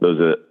those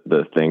are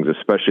the things,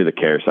 especially the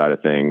care side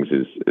of things,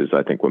 is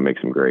I think what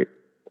makes him great.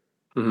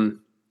 Mm-hmm.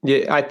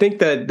 Yeah, I think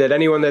that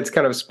anyone that's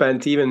kind of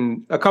spent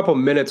even a couple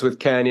minutes with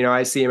Ken,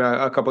 I see him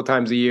a couple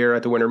times a year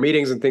at the winter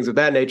meetings and things of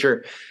that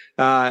nature.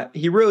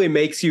 He really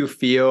makes you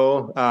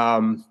feel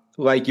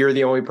like you're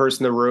the only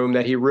person in the room,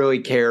 that he really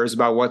cares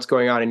about what's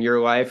going on in your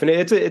life. And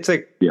it's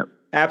a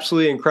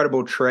absolutely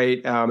incredible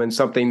trait, and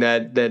something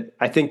that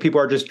I think people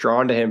are just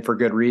drawn to him for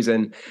good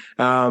reason.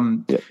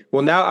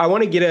 Well, now I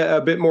want to get a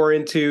bit more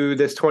into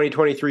this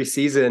 2023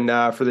 season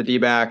for the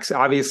D-backs.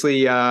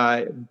 Obviously,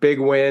 big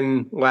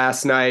win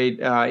last night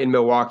in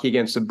Milwaukee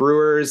against the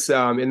Brewers,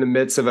 in the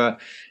midst of a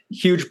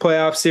huge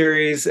playoff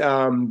series.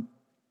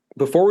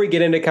 Before we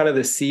get into kind of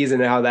the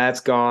season and how that's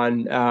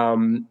gone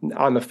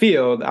on the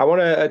field, I want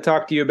to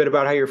talk to you a bit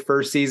about how your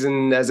first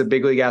season as a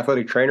big league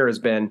athletic trainer has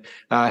been.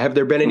 Have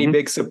there been any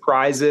big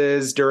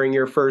surprises during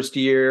your first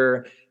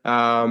year?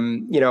 How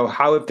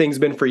have things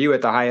been for you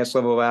at the highest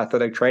level of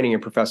athletic training in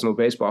professional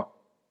baseball?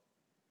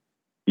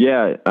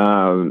 Yeah.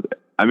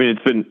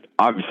 It's been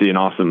obviously an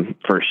awesome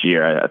first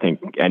year. I think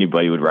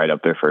anybody would write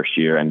up their first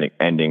year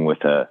ending with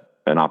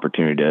an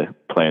opportunity to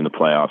play in the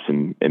playoffs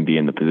and be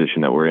in the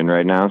position that we're in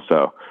right now.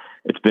 So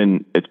it's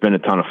been a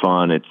ton of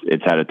fun.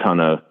 It's had a ton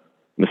of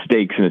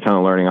mistakes and a ton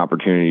of learning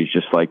opportunities,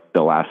 just like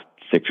the last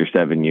 6 or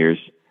 7 years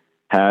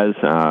has.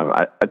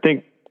 I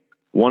think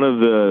one of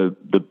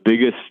the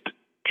biggest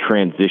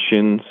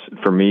transitions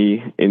for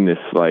me in this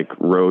like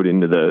road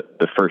into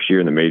the first year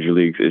in the major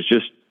leagues is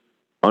just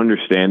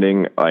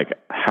understanding like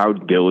how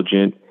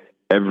diligent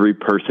every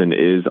person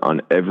is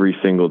on every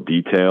single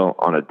detail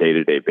on a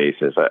day-to-day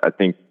basis. I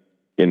think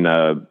in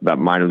that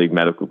minor league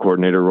medical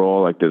coordinator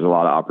role, like there's a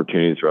lot of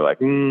opportunities where like,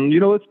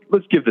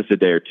 let's give this a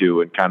day or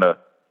two and kind of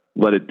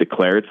let it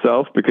declare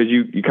itself, because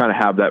you kind of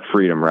have that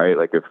freedom, right?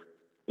 Like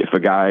if a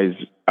guy's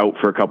out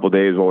for a couple of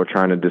days while we're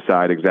trying to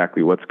decide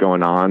exactly what's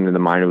going on in the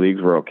minor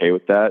leagues, we're okay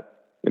with that.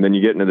 And then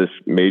you get into this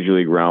major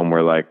league realm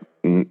where like,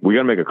 we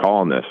got to make a call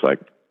on this. Like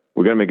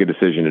we got to make a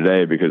decision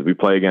today because we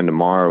play again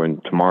tomorrow,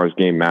 and tomorrow's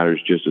game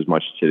matters just as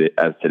much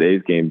as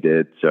today's game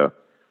did. So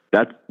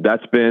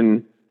that's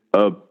been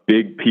a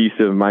big piece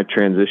of my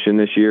transition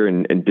this year,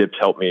 and Dip's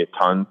helped me a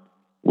ton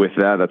with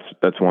that.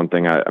 That's one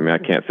thing. I mean, I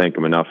can't thank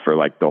him enough for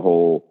like the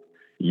whole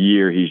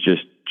year. He's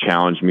just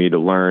challenged me to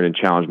learn and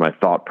challenge my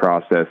thought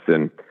process.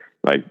 And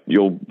like,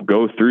 you'll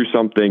go through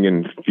something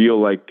and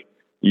feel like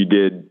you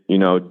did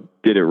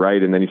it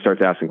right. And then you start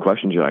to asking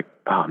questions. You're like,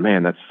 oh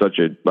man, that's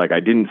I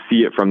didn't see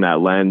it from that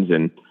lens.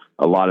 And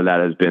a lot of that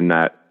has been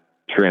that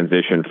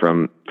transition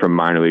from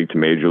minor league to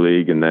major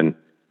league. And then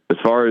as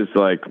far as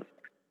like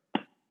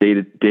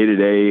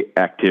day-to-day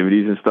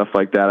activities and stuff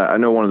like that, I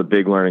know one of the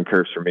big learning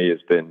curves for me has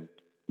been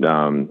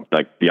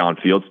like the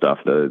on-field stuff,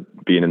 the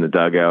being in the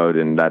dugout.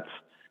 And that's,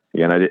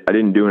 again, I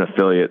didn't do an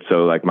affiliate.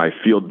 So like my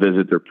field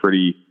visits are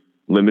pretty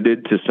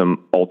limited to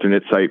some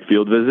alternate site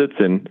field visits,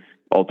 and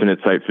alternate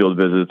site field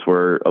visits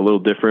were a little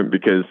different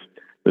because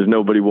there's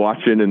nobody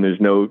watching and there's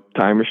no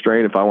time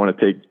restraint. If I want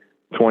to take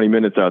 20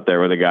 minutes out there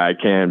with a guy, I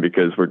can,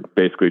 because we're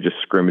basically just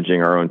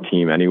scrimmaging our own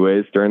team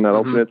anyways during that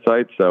alternate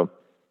site. So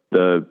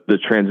the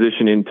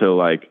transition into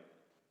like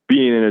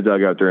being in a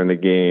dugout during the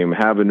game,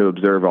 having to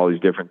observe all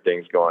these different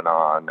things going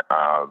on,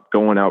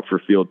 going out for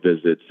field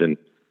visits. And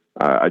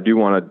I do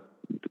want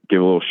to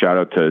give a little shout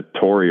out to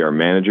Tori, our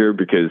manager,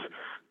 because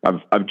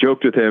I've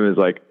joked with him is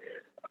like,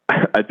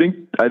 I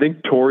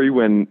think Tori,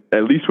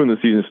 at least when the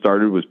season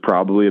started, was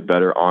probably a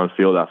better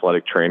on-field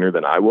athletic trainer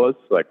than I was.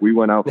 Like we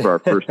went out for our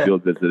first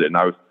field visit, and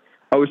I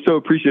was so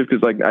appreciative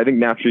because like I think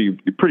naturally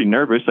you're pretty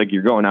nervous. Like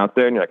you're going out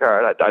there and you're like, all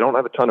right, I don't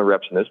have a ton of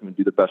reps in this. I'm gonna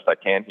do the best I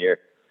can here.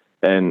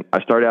 And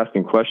I started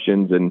asking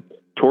questions, and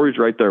Tori's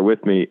right there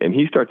with me, and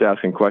he starts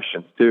asking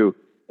questions too.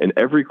 And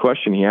every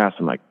question he asks,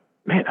 I'm like,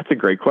 man, that's a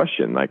great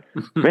question. Like,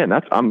 man,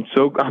 I'm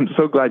so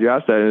glad you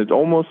asked that. And it's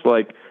almost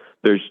like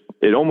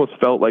it almost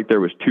felt like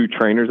there was two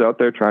trainers out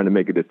there trying to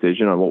make a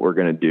decision on what we're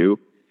going to do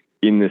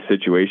in this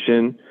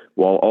situation,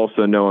 while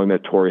also knowing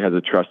that Tori has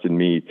a trust in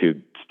me to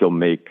still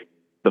make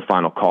the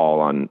final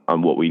call on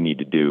what we need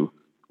to do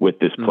with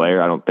this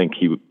player. I don't think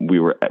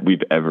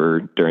we've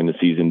ever during the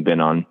season been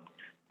on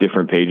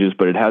different pages,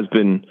 but it has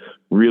been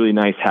really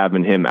nice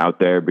having him out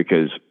there,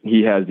 because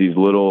he has these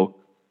little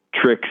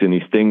tricks and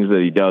these things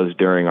that he does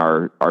during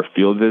our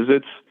field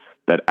visits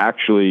that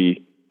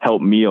actually help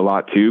me a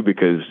lot too,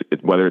 because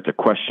whether it's a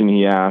question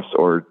he asks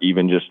or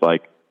even just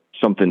like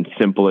something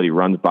simple that he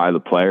runs by the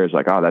players,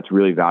 like, oh, that's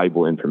really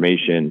valuable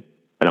information.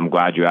 And I'm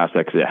glad you asked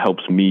that, because it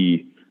helps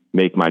me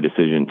make my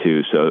decision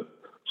too. So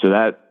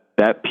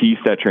that piece,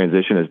 that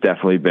transition has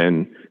definitely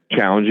been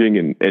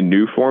challenging and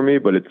new for me,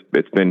 but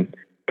it's been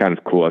kind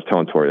of cool. I was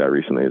telling Tori that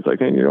recently. It's like,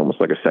 hey, you're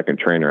almost like a second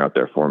trainer out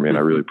there for me. And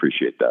I really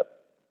appreciate that.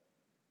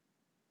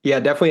 Yeah,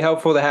 definitely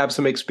helpful to have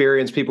some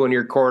experienced people in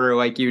your corner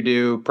like you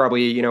do.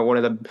 Probably, one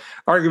of the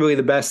arguably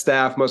the best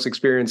staff, most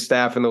experienced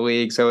staff in the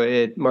league. So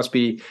it must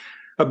be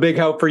a big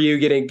help for you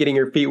getting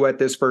your feet wet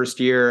this first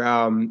year.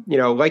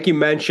 Like you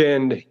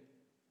mentioned,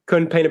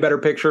 couldn't paint a better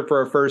picture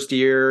for a first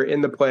year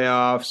in the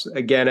playoffs.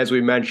 Again, as we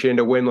mentioned,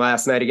 a win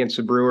last night against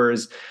the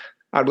Brewers.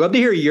 I'd love to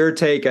hear your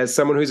take as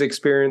someone who's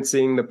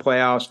experiencing the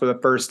playoffs for the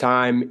first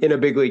time in a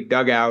big league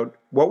dugout.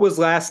 What was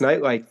last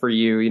night like for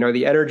you?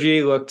 The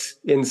energy looked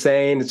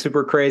insane. It's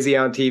super crazy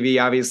on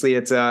TV. Obviously,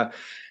 it's a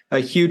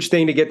huge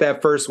thing to get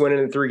that first win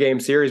in a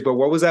 3-game series. But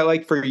what was that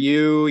like for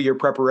you, your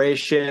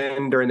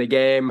preparation during the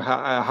game?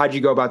 How'd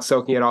you go about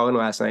soaking it all in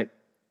last night?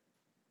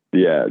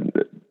 Yeah,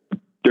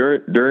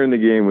 during the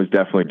game was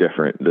definitely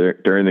different.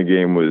 During the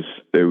game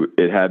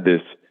it had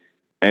this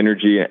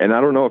energy, and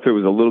I don't know if it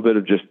was a little bit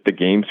of just the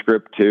game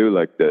script too.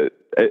 Like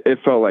it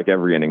felt like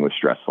every inning was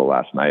stressful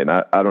last night, and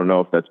I don't know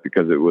if that's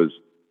because it was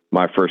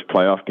my first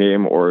playoff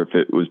game or if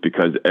it was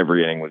because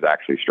every inning was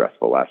actually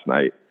stressful last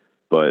night.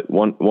 But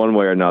one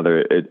way or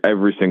another,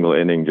 every single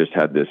inning just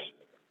had this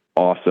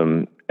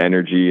awesome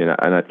energy, and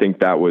I think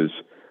that was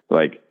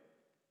like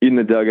in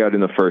the dugout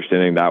in the first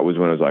inning. That was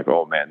when I was like,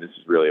 oh man, this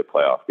is really a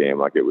playoff game.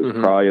 Like it was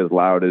probably as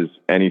loud as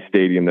any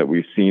stadium that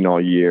we've seen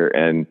all year,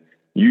 and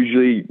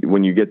usually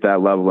when you get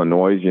that level of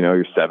noise,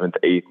 your 7th,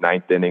 8th,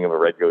 9th inning of a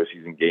regular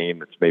season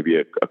game, it's maybe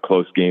a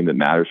close game that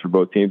matters for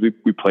both teams.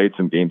 We played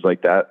some games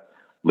like that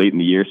late in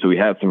the year, so we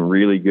had some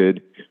really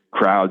good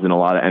crowds and a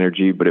lot of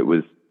energy, but it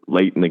was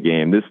late in the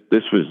game.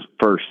 This was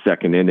first,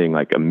 second inning,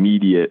 like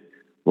immediate,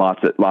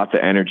 lots of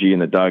energy in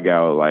the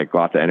dugout, like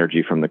lots of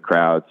energy from the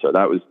crowd. So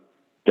that was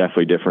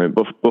definitely different.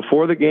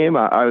 Before the game,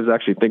 I was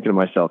actually thinking to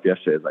myself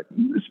yesterday, like,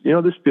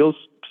 this feels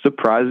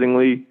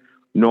surprisingly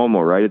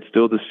normal, right? It's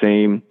still the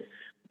same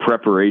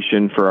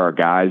preparation for our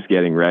guys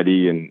getting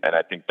ready. And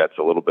I think that's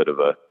a little bit of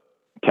a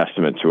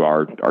testament to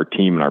our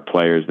team and our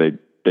players.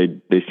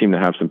 They seem to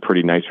have some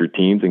pretty nice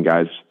routines, and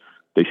guys,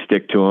 they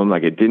stick to them.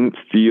 Like, it didn't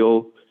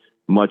feel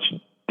much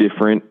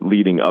different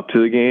leading up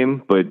to the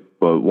game, but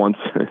once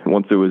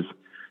it was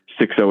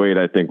 6:08,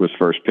 I think was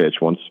first pitch.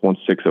 Once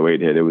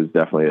 6:08 hit, it was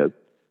definitely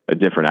a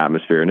different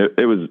atmosphere, and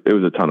it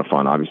was a ton of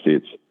fun. Obviously,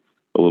 it's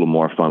a little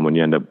more fun when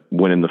you end up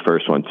winning the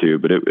first one too,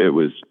 but it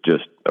was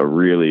just a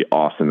really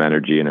awesome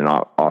energy and an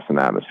awesome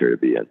atmosphere to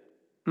be in.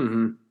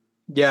 Mm-hmm.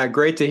 Yeah,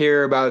 great to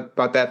hear about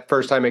that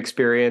first time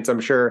experience. I'm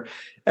sure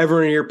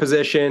everyone in your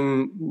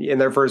position in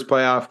their first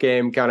playoff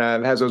game kind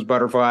of has those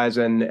butterflies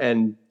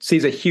and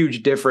sees a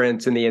huge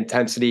difference in the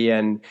intensity.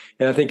 And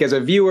I think as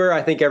a viewer,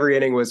 I think every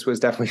inning was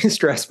definitely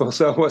stressful.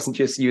 So it wasn't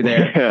just you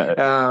there.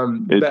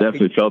 It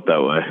definitely felt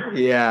that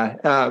way.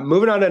 Yeah.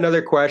 Moving on to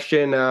another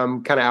question,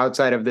 kind of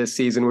outside of this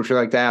season, which we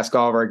like to ask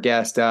all of our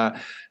guests.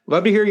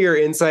 Love to hear your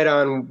insight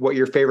on what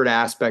your favorite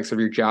aspects of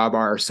your job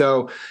are.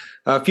 So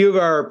a few of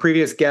our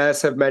previous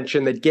guests have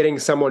mentioned that getting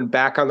someone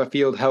back on the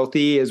field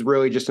healthy is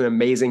really just an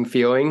amazing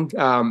feeling.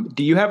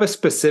 Do you have a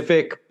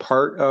specific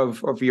part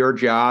of your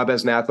job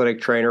as an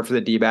athletic trainer for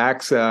the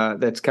D-backs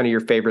that's kind of your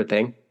favorite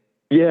thing?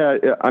 Yeah,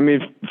 I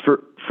mean,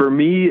 for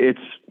me,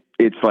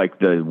 it's like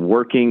the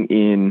working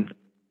in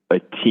a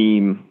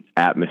team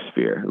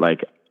atmosphere,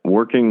 like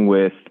working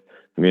with.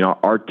 I mean,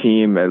 our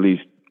team, at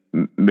least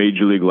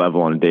major league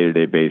level on a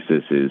day-to-day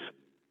basis, is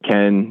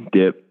Ken,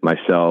 Dip,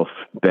 myself,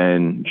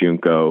 Ben,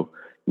 Junko,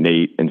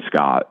 Nate, and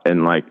Scott.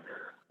 And like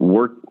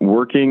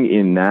working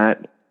in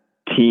that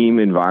team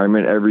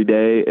environment every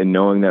day and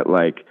knowing that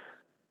like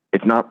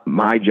it's not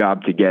my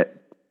job to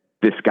get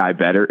this guy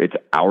better, it's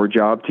our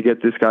job to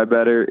get this guy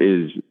better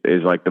is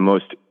like the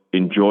most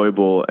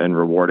enjoyable and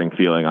rewarding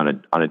feeling on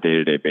a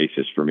day-to-day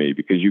basis for me,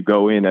 because you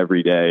go in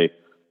every day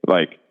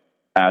like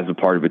as a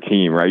part of a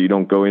team, right? You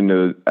don't go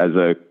into as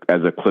a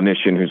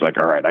clinician who's like,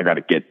 all right, I got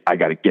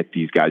to get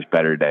these guys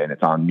better today, and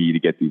it's on me to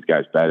get these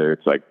guys better.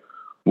 It's like,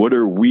 what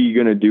are we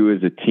going to do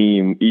as a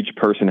team? Each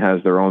person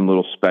has their own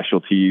little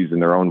specialties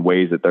and their own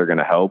ways that they're going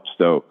to help.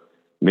 So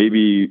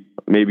maybe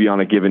on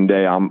a given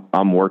day,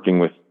 I'm working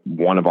with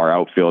one of our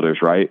outfielders,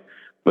 right?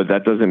 But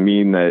that doesn't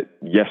mean that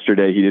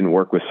yesterday he didn't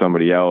work with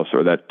somebody else,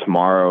 or that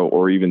tomorrow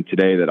or even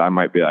today that I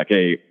might be like,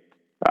 hey,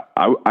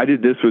 I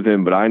did this with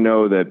him, but I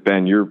know that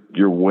Ben,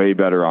 you're way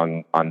better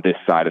on this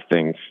side of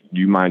things. Do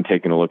you mind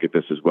taking a look at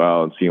this as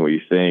well and seeing what you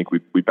think?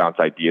 We bounce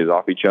ideas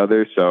off each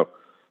other. So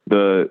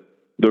the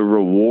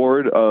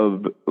reward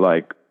of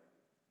like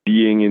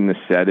being in the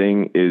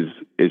setting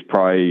is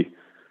probably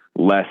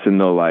less in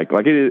the like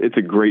it's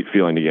a great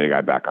feeling to get a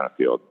guy back on a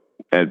field.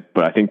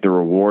 But I think the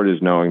reward is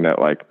knowing that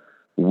like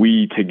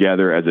we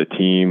together as a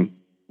team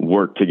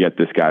work to get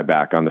this guy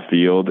back on the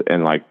field,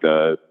 and like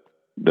the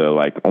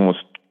like almost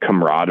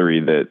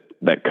camaraderie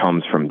that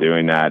comes from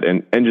doing that,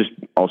 and just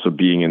also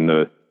being in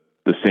the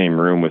same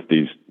room with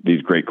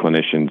these great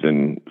clinicians.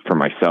 And for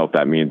myself,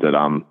 that means that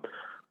I'm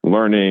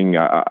learning.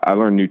 I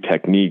learn new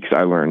techniques.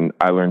 I learn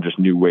just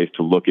new ways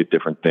to look at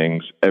different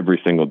things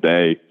every single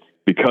day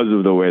because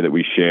of the way that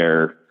we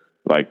share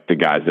like the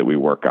guys that we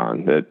work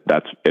on.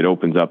 It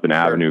opens up an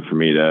avenue for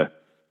me to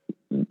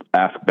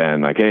ask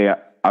Ben, like, hey,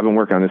 I've been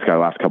working on this guy the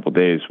last couple of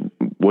days.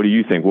 What do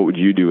you think? What would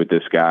you do with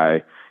this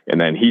guy? And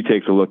then he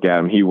takes a look at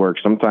him. He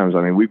works. Sometimes,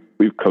 I mean,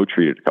 we've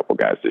co-treated a couple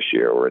guys this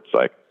year where it's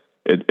like,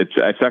 it's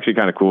actually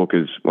kind of cool,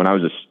 because when I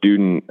was a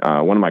student,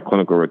 one of my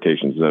clinical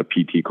rotations was at a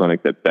PT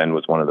clinic that Ben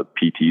was one of the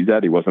PTs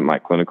at. He wasn't my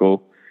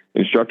clinical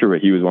instructor, but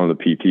he was one of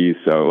the PTs.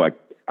 So like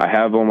I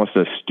have almost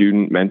a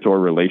student mentor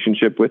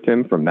relationship with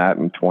him from that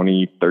in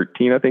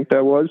 2013, I think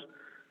that was.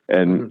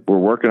 And we're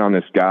working on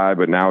this guy,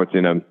 but now it's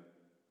in a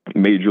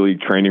major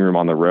league training room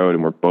on the road,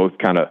 and we're both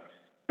kind of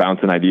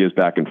bouncing ideas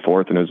back and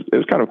forth. And it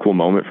was kind of a cool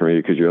moment for me,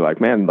 because you're like,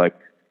 man,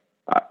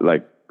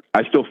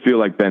 I still feel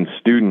like Ben's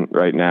student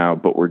right now,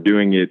 but we're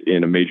doing it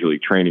in a major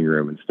league training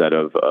room instead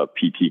of a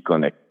PT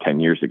clinic 10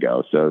 years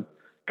ago. So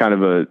kind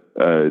of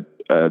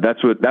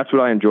that's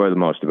what I enjoy the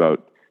most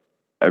about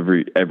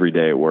every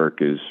day at work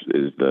is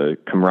the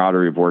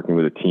camaraderie of working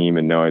with a team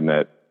and knowing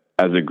that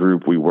as a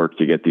group, we work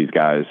to get these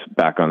guys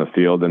back on the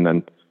field. And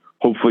then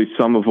hopefully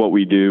some of what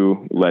we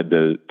do led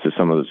to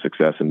some of the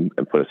success and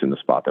put us in the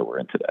spot that we're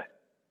in today.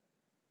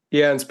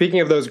 Yeah, and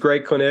speaking of those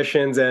great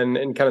clinicians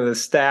and kind of the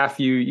staff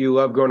you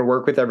love going to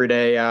work with every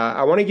day,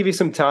 I want to give you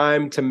some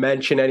time to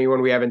mention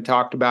anyone we haven't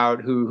talked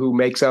about who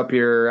makes up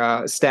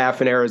your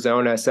staff in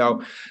Arizona.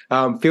 So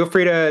feel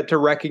free to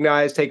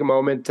recognize, take a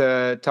moment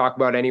to talk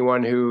about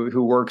anyone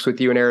who works with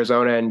you in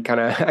Arizona and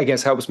kind of, I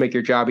guess, helps make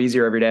your job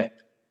easier every day.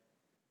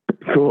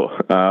 Cool.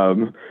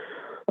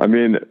 I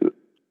mean,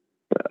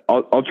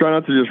 I'll try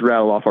not to just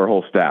rattle off our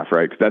whole staff,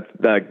 right? Because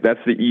that's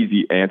the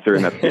easy answer,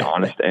 and that's the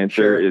honest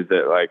answer. Sure. Is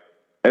that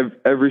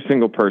every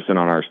single person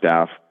on our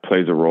staff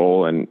plays a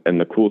role, and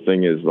the cool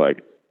thing is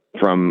like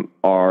from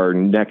our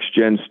next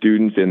gen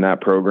students in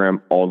that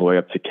program all the way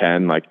up to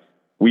Ken. Like,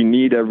 we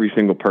need every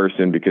single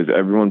person because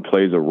everyone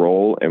plays a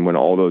role. And when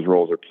all those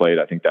roles are played,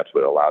 I think that's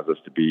what allows us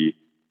to be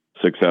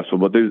successful.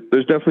 But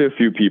there's definitely a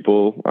few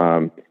people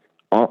on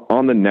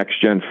the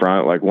next gen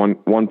front. Like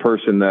one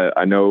person that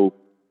I know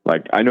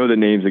the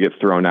names that get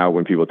thrown out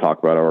when people talk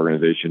about our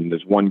organization.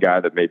 There's one guy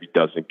that maybe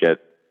doesn't get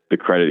the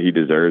credit he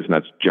deserves, and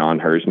that's John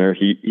Hersner.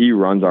 He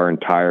runs our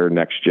entire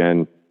next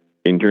gen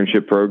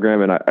internship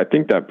program. And I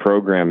think that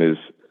program is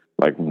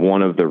like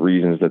one of the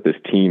reasons that this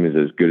team is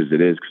as good as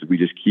it is, because we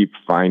just keep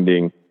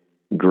finding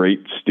great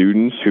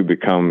students who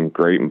become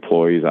great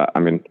employees. I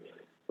mean,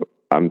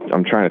 I'm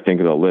trying to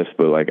think of the list,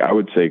 but like, I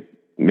would say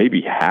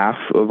maybe half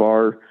of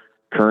our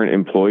current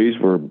employees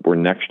were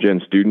next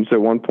gen students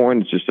at one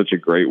point. It's just such a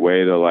great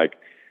way to, like,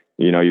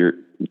 you know, you're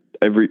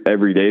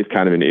every day is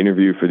kind of an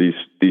interview for these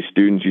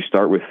students. You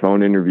start with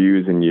phone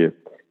interviews and you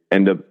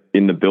end up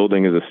in the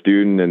building as a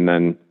student. And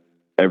then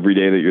every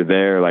day that you're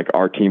there, like,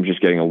 our team's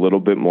just getting a little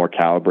bit more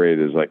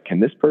calibrated. Is like,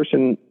 can this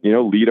person, you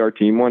know, lead our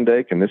team one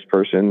day? Can this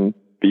person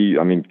be,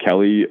 I mean,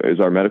 Kelly is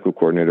our medical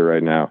coordinator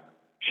right now.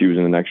 She was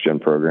in the next gen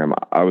program.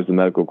 I was the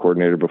medical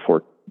coordinator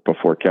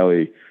before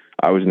Kelly.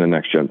 I was in the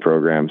next gen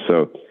program.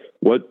 So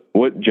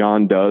what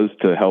John does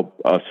to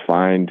help us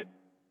find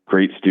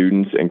great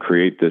students and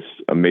create this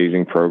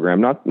amazing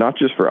program, not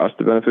just for us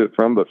to benefit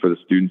from, but for the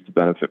students to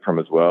benefit from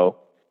as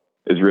well,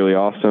 is really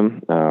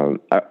awesome.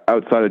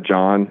 Outside of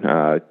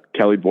John,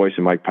 Kelly Boyce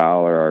and Mike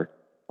Powell are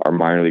our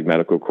minor league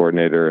medical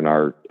coordinator and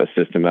our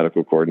assistant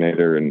medical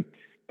coordinator. And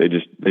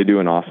they do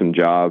an awesome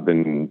job.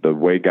 And the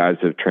way guys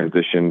have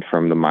transitioned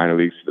from the minor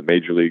leagues to the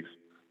major leagues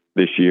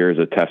this year is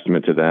a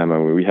testament to them. I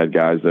mean, we had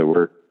guys that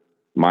were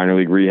minor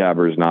league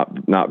rehabbers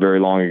not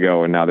very long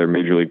ago, and now they're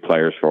major league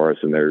players for us,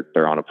 and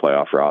they're on a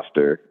playoff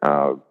roster.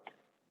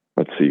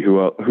 Let's see who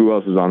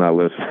else is on that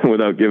list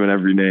without giving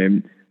every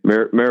name.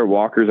 Merritt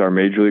Walker's our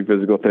major league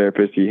physical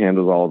therapist. He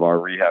handles all of our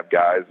rehab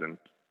guys, and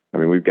I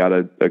mean, we've got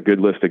a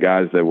good list of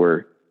guys that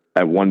were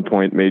at one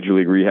point major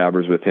league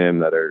rehabbers with him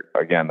that are,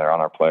 again, they're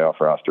on our playoff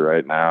roster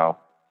right now.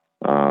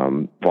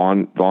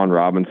 Vaughn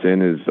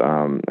Robinson is,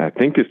 I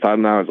think his title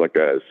now is like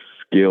a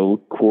skill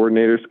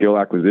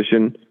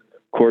acquisition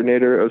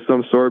coordinator of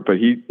some sort, but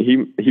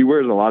he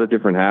wears a lot of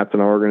different hats in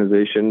our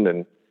organization,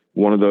 and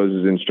one of those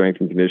is in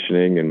strength and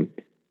conditioning. And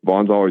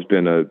Vaughn's always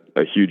been a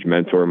huge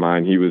mentor of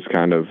mine. He was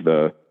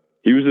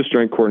the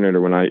strength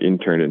coordinator when I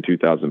interned in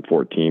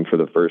 2014 for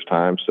the first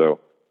time. So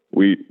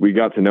we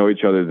got to know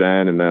each other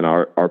then, and then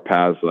our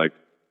paths like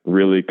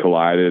really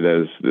collided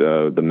as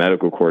the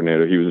medical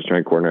coordinator. He was a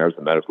strength coordinator, I was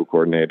the medical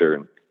coordinator,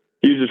 and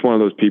he was just one of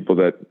those people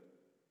that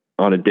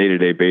on a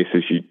day-to-day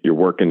basis you're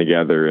working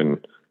together and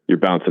you're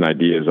bouncing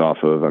ideas off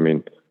of. I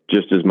mean,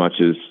 just as much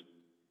as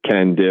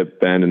Ken, Dip,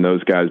 Ben, and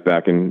those guys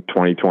back in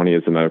 2020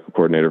 as the medical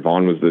coordinator,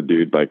 Vaughn was the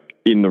dude like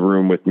in the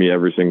room with me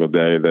every single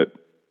day that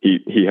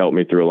he helped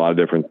me through a lot of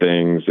different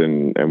things,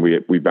 and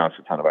we bounced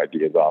a ton of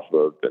ideas off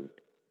of. And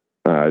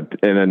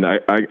then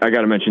I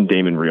got to mention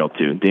Damon Reel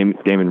too.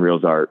 Damon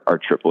Reel's our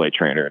AAA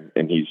trainer,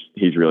 and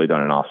he's really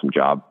done an awesome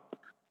job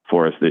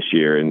for us this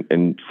year.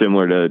 And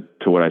similar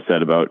to what I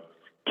said about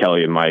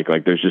Kelly and Mike,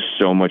 like, there's just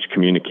so much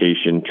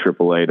communication,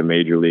 AAA to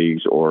major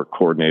leagues or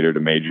coordinator to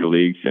major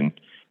leagues, and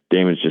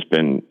Damon's just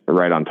been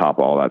right on top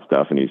of all that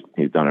stuff, and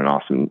he's done an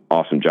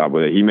awesome job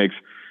with it.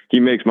 He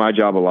makes my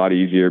job a lot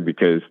easier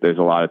because there's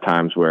a lot of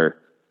times where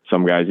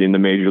some guys in the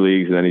major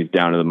leagues and then he's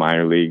down to the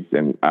minor leagues,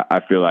 and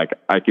I feel like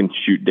I can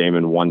shoot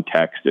Damon one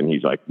text and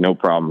he's like, no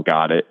problem,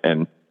 got it.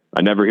 And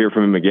I never hear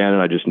from him again,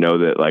 and I just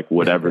know that like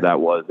whatever that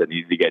was that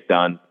needs to get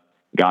done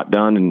got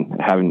done, and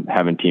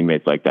having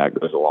teammates like that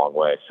goes a long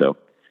way. So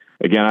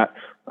again,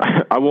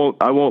 I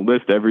won't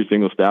list every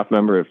single staff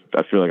member if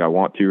I feel like I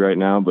want to right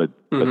now, but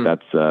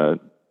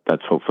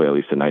that's hopefully at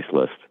least a nice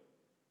list.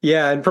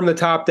 Yeah, and from the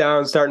top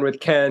down, starting with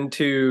Ken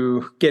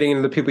to getting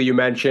into the people you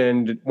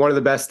mentioned, one of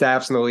the best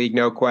staffs in the league,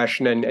 no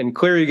question. And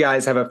clearly you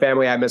guys have a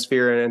family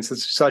atmosphere, and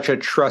it's such a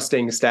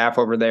trusting staff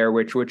over there,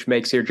 which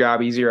makes your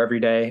job easier every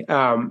day.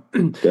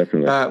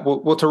 Definitely.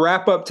 Well, to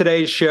wrap up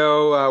today's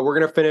show, we're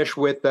going to finish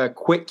with a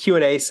quick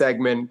Q&A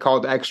segment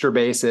called Extra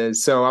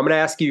Bases. So I'm going to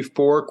ask you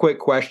 4 quick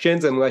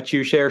questions and let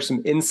you share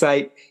some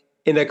insight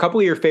into a couple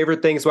of your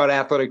favorite things about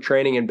athletic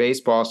training in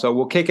baseball. So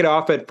we'll kick it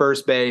off at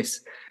first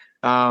base.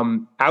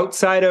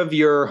 Outside of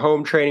your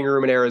home training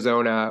room in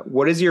Arizona,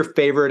 what is your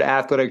favorite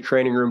athletic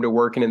training room to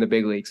work in the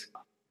big leagues?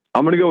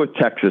 I'm going to go with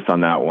Texas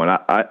on that one.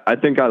 I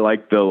think I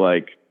like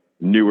the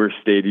newer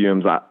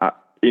stadiums.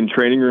 In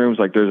training rooms,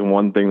 there's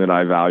one thing that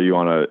I value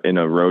in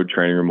a road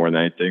training room more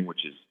than anything,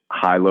 which is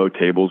high-low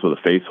tables with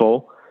a face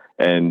hole.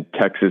 And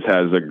Texas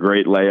has a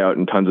great layout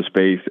and tons of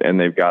space, and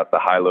they've got the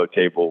high-low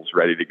tables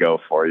ready to go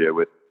for you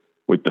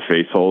with the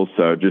face holes.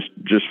 So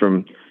just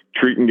from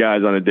treating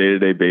guys on a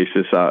day-to-day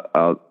basis,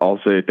 I'll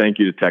say thank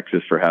you to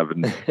Texas for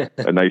having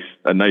a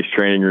nice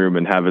training room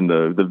and having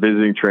the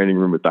visiting training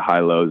room with the high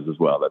lows as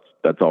well.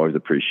 That's always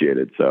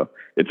appreciated. So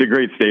it's a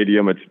great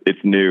stadium. It's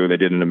new. They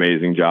did an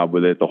amazing job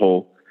with it. The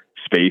whole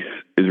space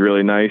is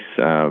really nice.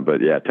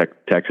 But yeah,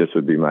 Texas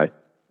would be my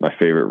my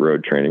favorite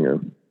road training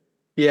room.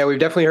 Yeah, we've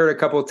definitely heard a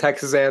couple of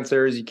Texas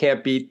answers. You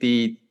can't beat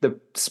the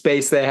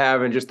space they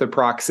have and just the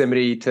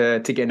proximity to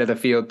get into the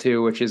field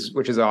too, which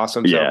is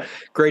awesome. Yeah, so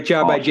great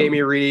job by awesome.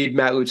 Jamie Reed,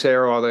 Matt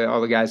Lucero,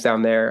 all the guys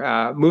down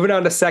there. Moving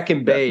on to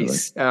second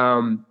base.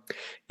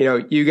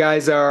 You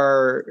guys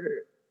are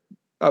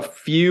a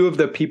few of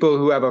the people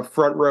who have a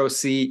front row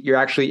seat. You're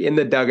actually in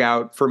the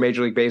dugout for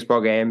Major League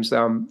Baseball games.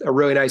 A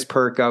really nice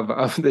perk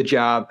of the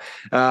job.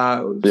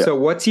 So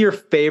what's your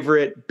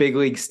favorite big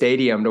league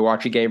stadium to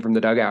watch a game from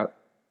the dugout?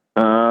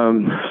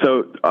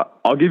 So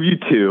I'll give you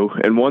two,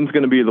 and one's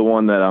going to be the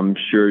one that I'm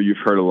sure you've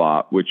heard a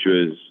lot, which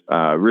was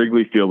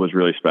Wrigley Field was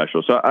really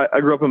special. So I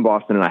grew up in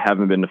Boston, and I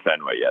haven't been to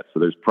Fenway yet. So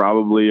there's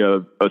probably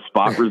a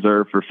spot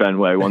reserved for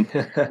Fenway once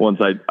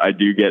I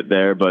do get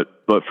there. But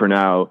for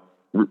now,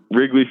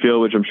 Wrigley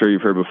Field, which I'm sure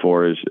you've heard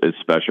before, is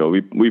special.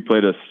 We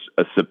played a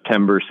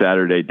September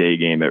Saturday day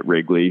game at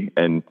Wrigley,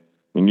 and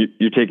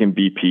you're taking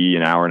BP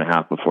an hour and a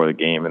half before the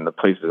game, and the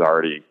place is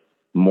already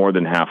more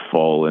than half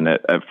full. And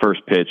at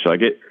first pitch,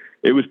 like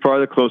it was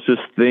probably the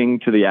closest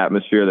thing to the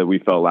atmosphere that we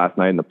felt last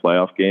night in the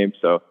playoff game.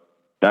 So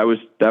that was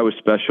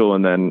special.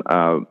 And then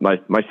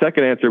my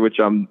second answer, which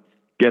I'm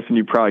guessing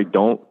you probably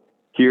don't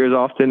hear as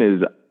often,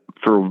 is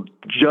for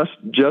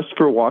just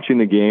for watching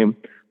the game.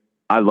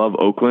 I love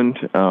Oakland.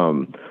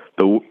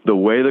 The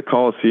way the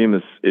Coliseum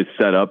is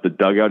set up, the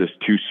dugout is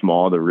too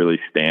small to really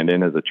stand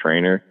in as a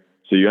trainer.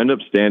 So you end up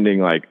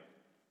standing like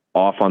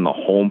off on the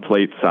home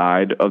plate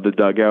side of the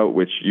dugout,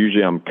 which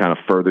usually I'm kind of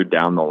further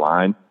down the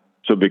line.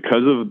 So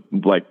because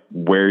of like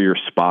where your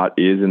spot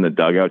is in the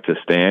dugout to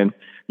stand,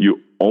 you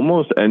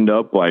almost end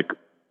up like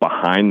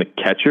behind the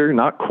catcher,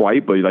 not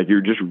quite, but like you're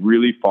just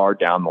really far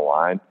down the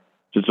line.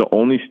 So it's the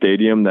only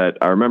stadium that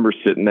I remember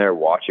sitting there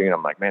watching, and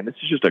I'm like, man, this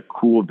is just a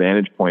cool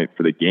vantage point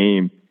for the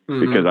game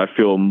because I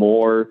feel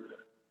more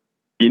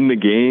in the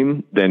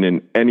game than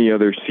in any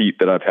other seat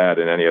that I've had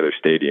in any other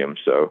stadium.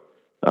 So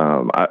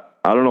I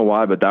don't know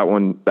why, but that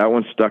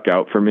one stuck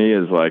out for me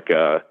as like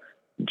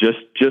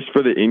just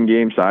for the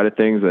in-game side of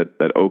things,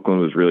 that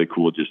Oakland was really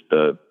cool. Just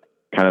the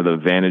kind of the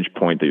vantage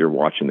point that you're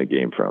watching the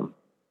game from.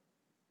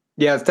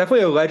 Yeah, it's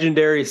definitely a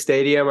legendary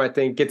stadium. I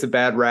think gets a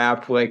bad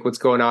rap, like what's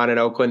going on in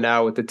Oakland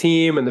now with the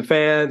team and the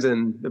fans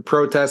and the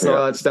protests and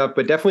all that stuff,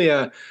 but definitely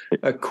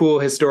a cool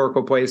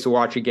historical place to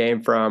watch a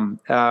game from.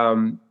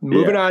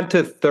 Moving on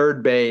to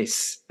third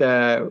base,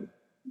 whether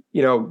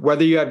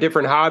you have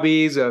different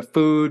hobbies,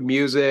 food,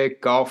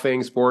 music,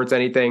 golfing, sports,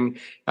 anything,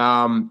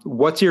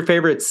 what's your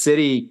favorite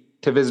city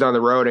to visit on the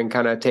road and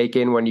kind of take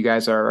in when you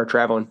guys are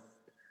traveling?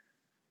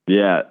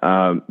 Yeah,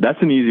 that's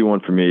an easy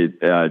one for me.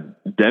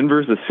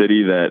 Denver's a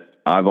city that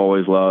I've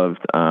always loved.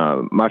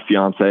 My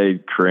fiance,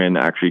 Corinne,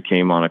 actually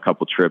came on a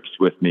couple trips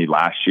with me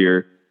last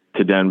year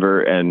to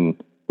Denver, and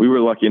we were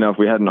lucky enough.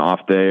 We had an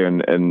off day,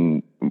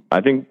 and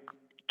I think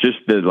just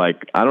I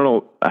don't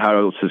know how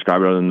to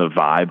describe it other than the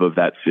vibe of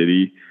that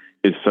city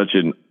is such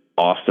an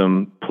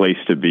awesome place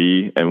to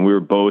be. And we were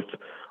both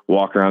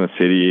walking around the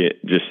city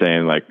just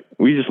saying, like,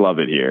 we just love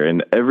it here.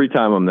 And every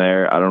time I'm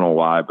there, I don't know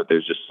why, but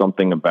there's just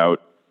something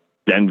about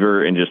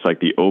Denver and just like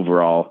the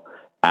overall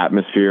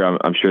atmosphere.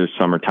 I'm sure the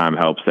summertime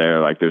helps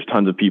there. Like there's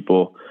tons of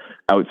people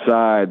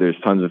outside. There's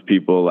tons of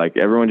people, like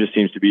everyone just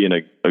seems to be in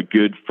a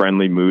good,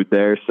 friendly mood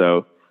there.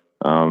 So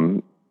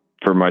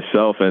for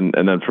myself and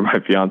then for my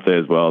fiance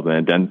as well,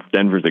 man,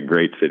 Denver's a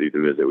great city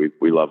to visit.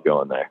 We love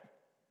going there.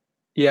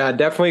 Yeah,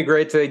 definitely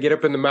great to get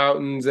up in the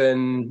mountains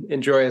and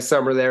enjoy a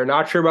summer there.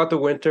 Not sure about the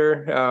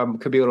winter.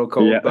 Could be a little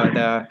cold, but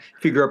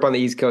if you grew up on the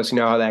East Coast, you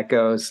know how that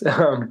goes.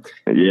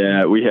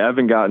 Yeah, we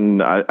haven't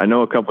gotten, I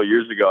know a couple of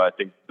years ago, I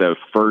think the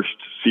first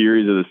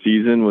series of the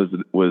season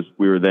was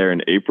we were there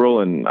in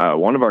April, and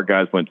one of our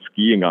guys went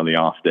skiing on the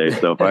off day.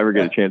 So if I ever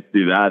get a chance to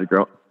do that,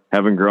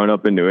 having grown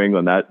up in New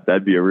England,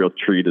 that'd be a real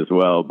treat as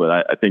well. But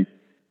I think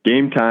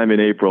game time in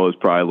April is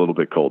probably a little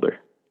bit colder.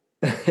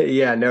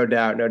 Yeah, no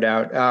doubt.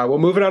 Well,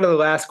 moving on to the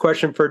last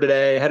question for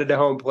today, headed to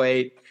home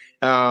plate.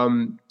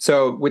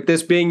 So with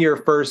this being your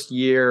first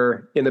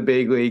year in the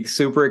big league,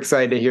 super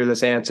excited to hear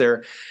this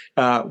answer.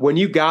 When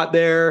you got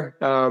there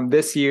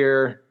this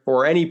year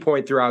or any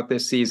point throughout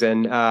this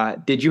season,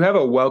 did you have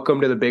a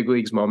welcome to the big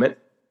leagues moment?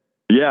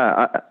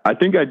 Yeah, I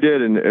think I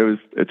did. And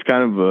it's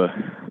kind of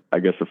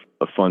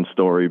a fun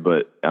story,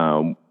 but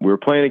we were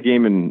playing a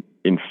game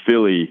in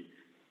Philly.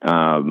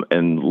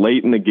 And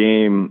late in the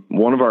game,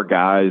 one of our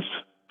guys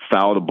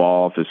fouled a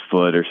ball off his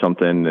foot or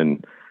something.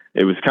 And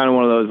it was kind of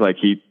one of those, like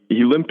he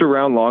limped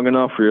around long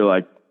enough where you're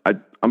like,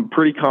 I'm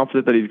pretty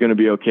confident that he's going to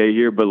be okay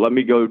here, but let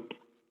me go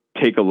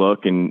take a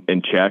look and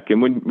check.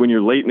 And when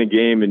you're late in the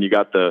game and you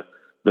got the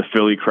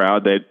Philly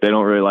crowd, they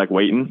don't really like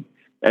waiting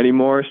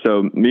anymore.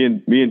 So me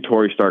and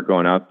Tori start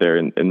going out there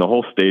and the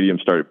whole stadium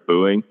started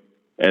booing.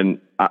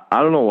 And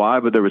I don't know why,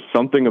 but there was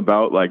something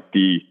about like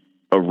the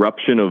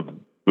eruption of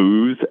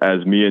boos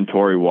as me and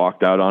Tori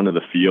walked out onto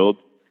the field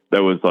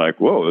that was like,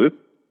 whoa,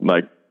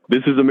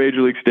 this is a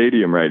major league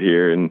stadium right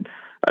here. And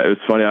it was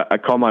funny. I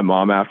called my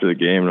mom after the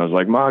game and I was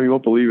like, Mom, you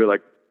won't believe it.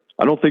 Like,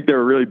 I don't think they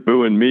were really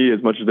booing me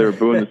as much as they were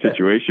booing the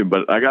situation,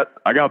 but I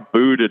got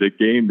booed at a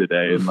game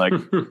today, and like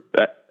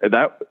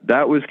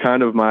that was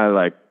kind of my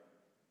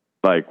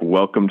like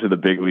welcome to the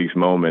big leagues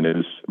moment. It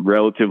was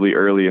relatively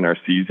early in our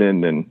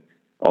season, and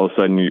all of a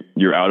sudden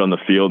you're out on the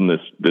field and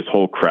this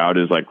whole crowd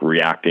is like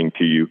reacting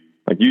to you.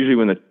 Like usually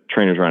when the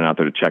trainers run out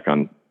there to check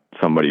on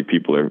somebody,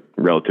 people are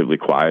relatively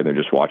quiet. They're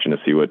just watching to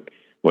see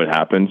what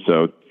happens.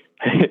 So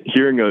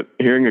hearing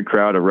a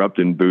crowd erupt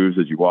in boos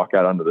as you walk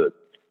out onto the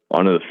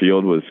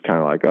field was kind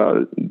of like,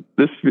 oh,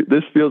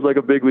 this feels like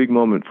a big league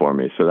moment for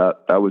me. So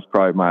that was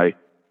probably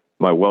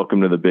my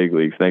welcome to the big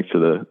leagues. Thanks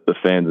to the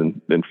fans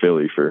in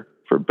Philly for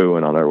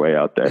booing on our way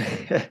out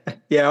there.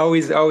 Yeah,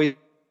 always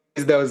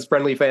those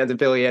friendly fans in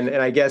Philly. And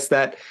I guess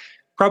that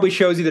probably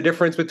shows you the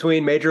difference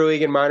between Major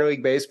League and minor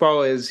league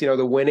baseball is,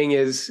 the winning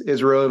is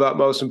really about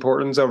most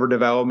importance over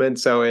development.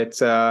 So it's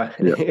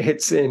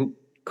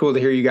cool to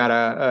hear you got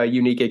a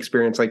unique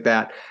experience like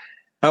that.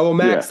 Well,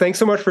 Max, thanks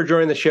so much for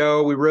joining the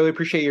show. We really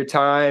appreciate your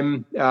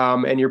time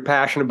and your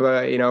passion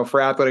about,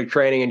 for athletic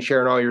training and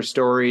sharing all your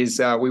stories.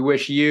 We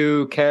wish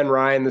you, Ken,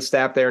 Ryan, the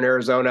staff there in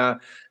Arizona,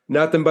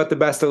 nothing but the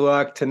best of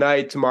luck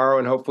tonight, tomorrow,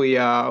 and hopefully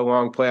a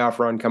long playoff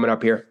run coming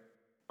up here.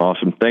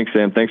 Awesome. Thanks,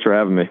 Sam. Thanks for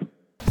having me.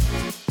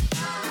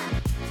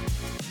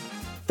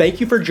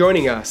 Thank you for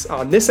joining us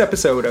on this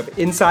episode of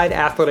Inside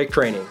Athletic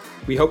Training.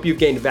 We hope you've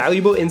gained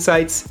valuable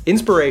insights,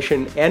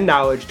 inspiration, and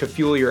knowledge to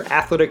fuel your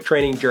athletic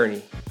training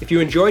journey. If you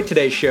enjoyed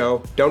today's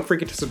show, don't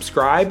forget to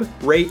subscribe,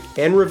 rate,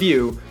 and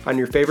review on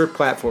your favorite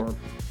platform.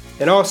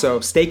 And also,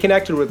 stay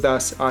connected with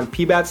us on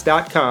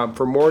pbats.com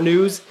for more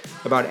news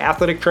about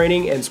athletic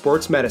training and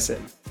sports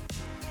medicine.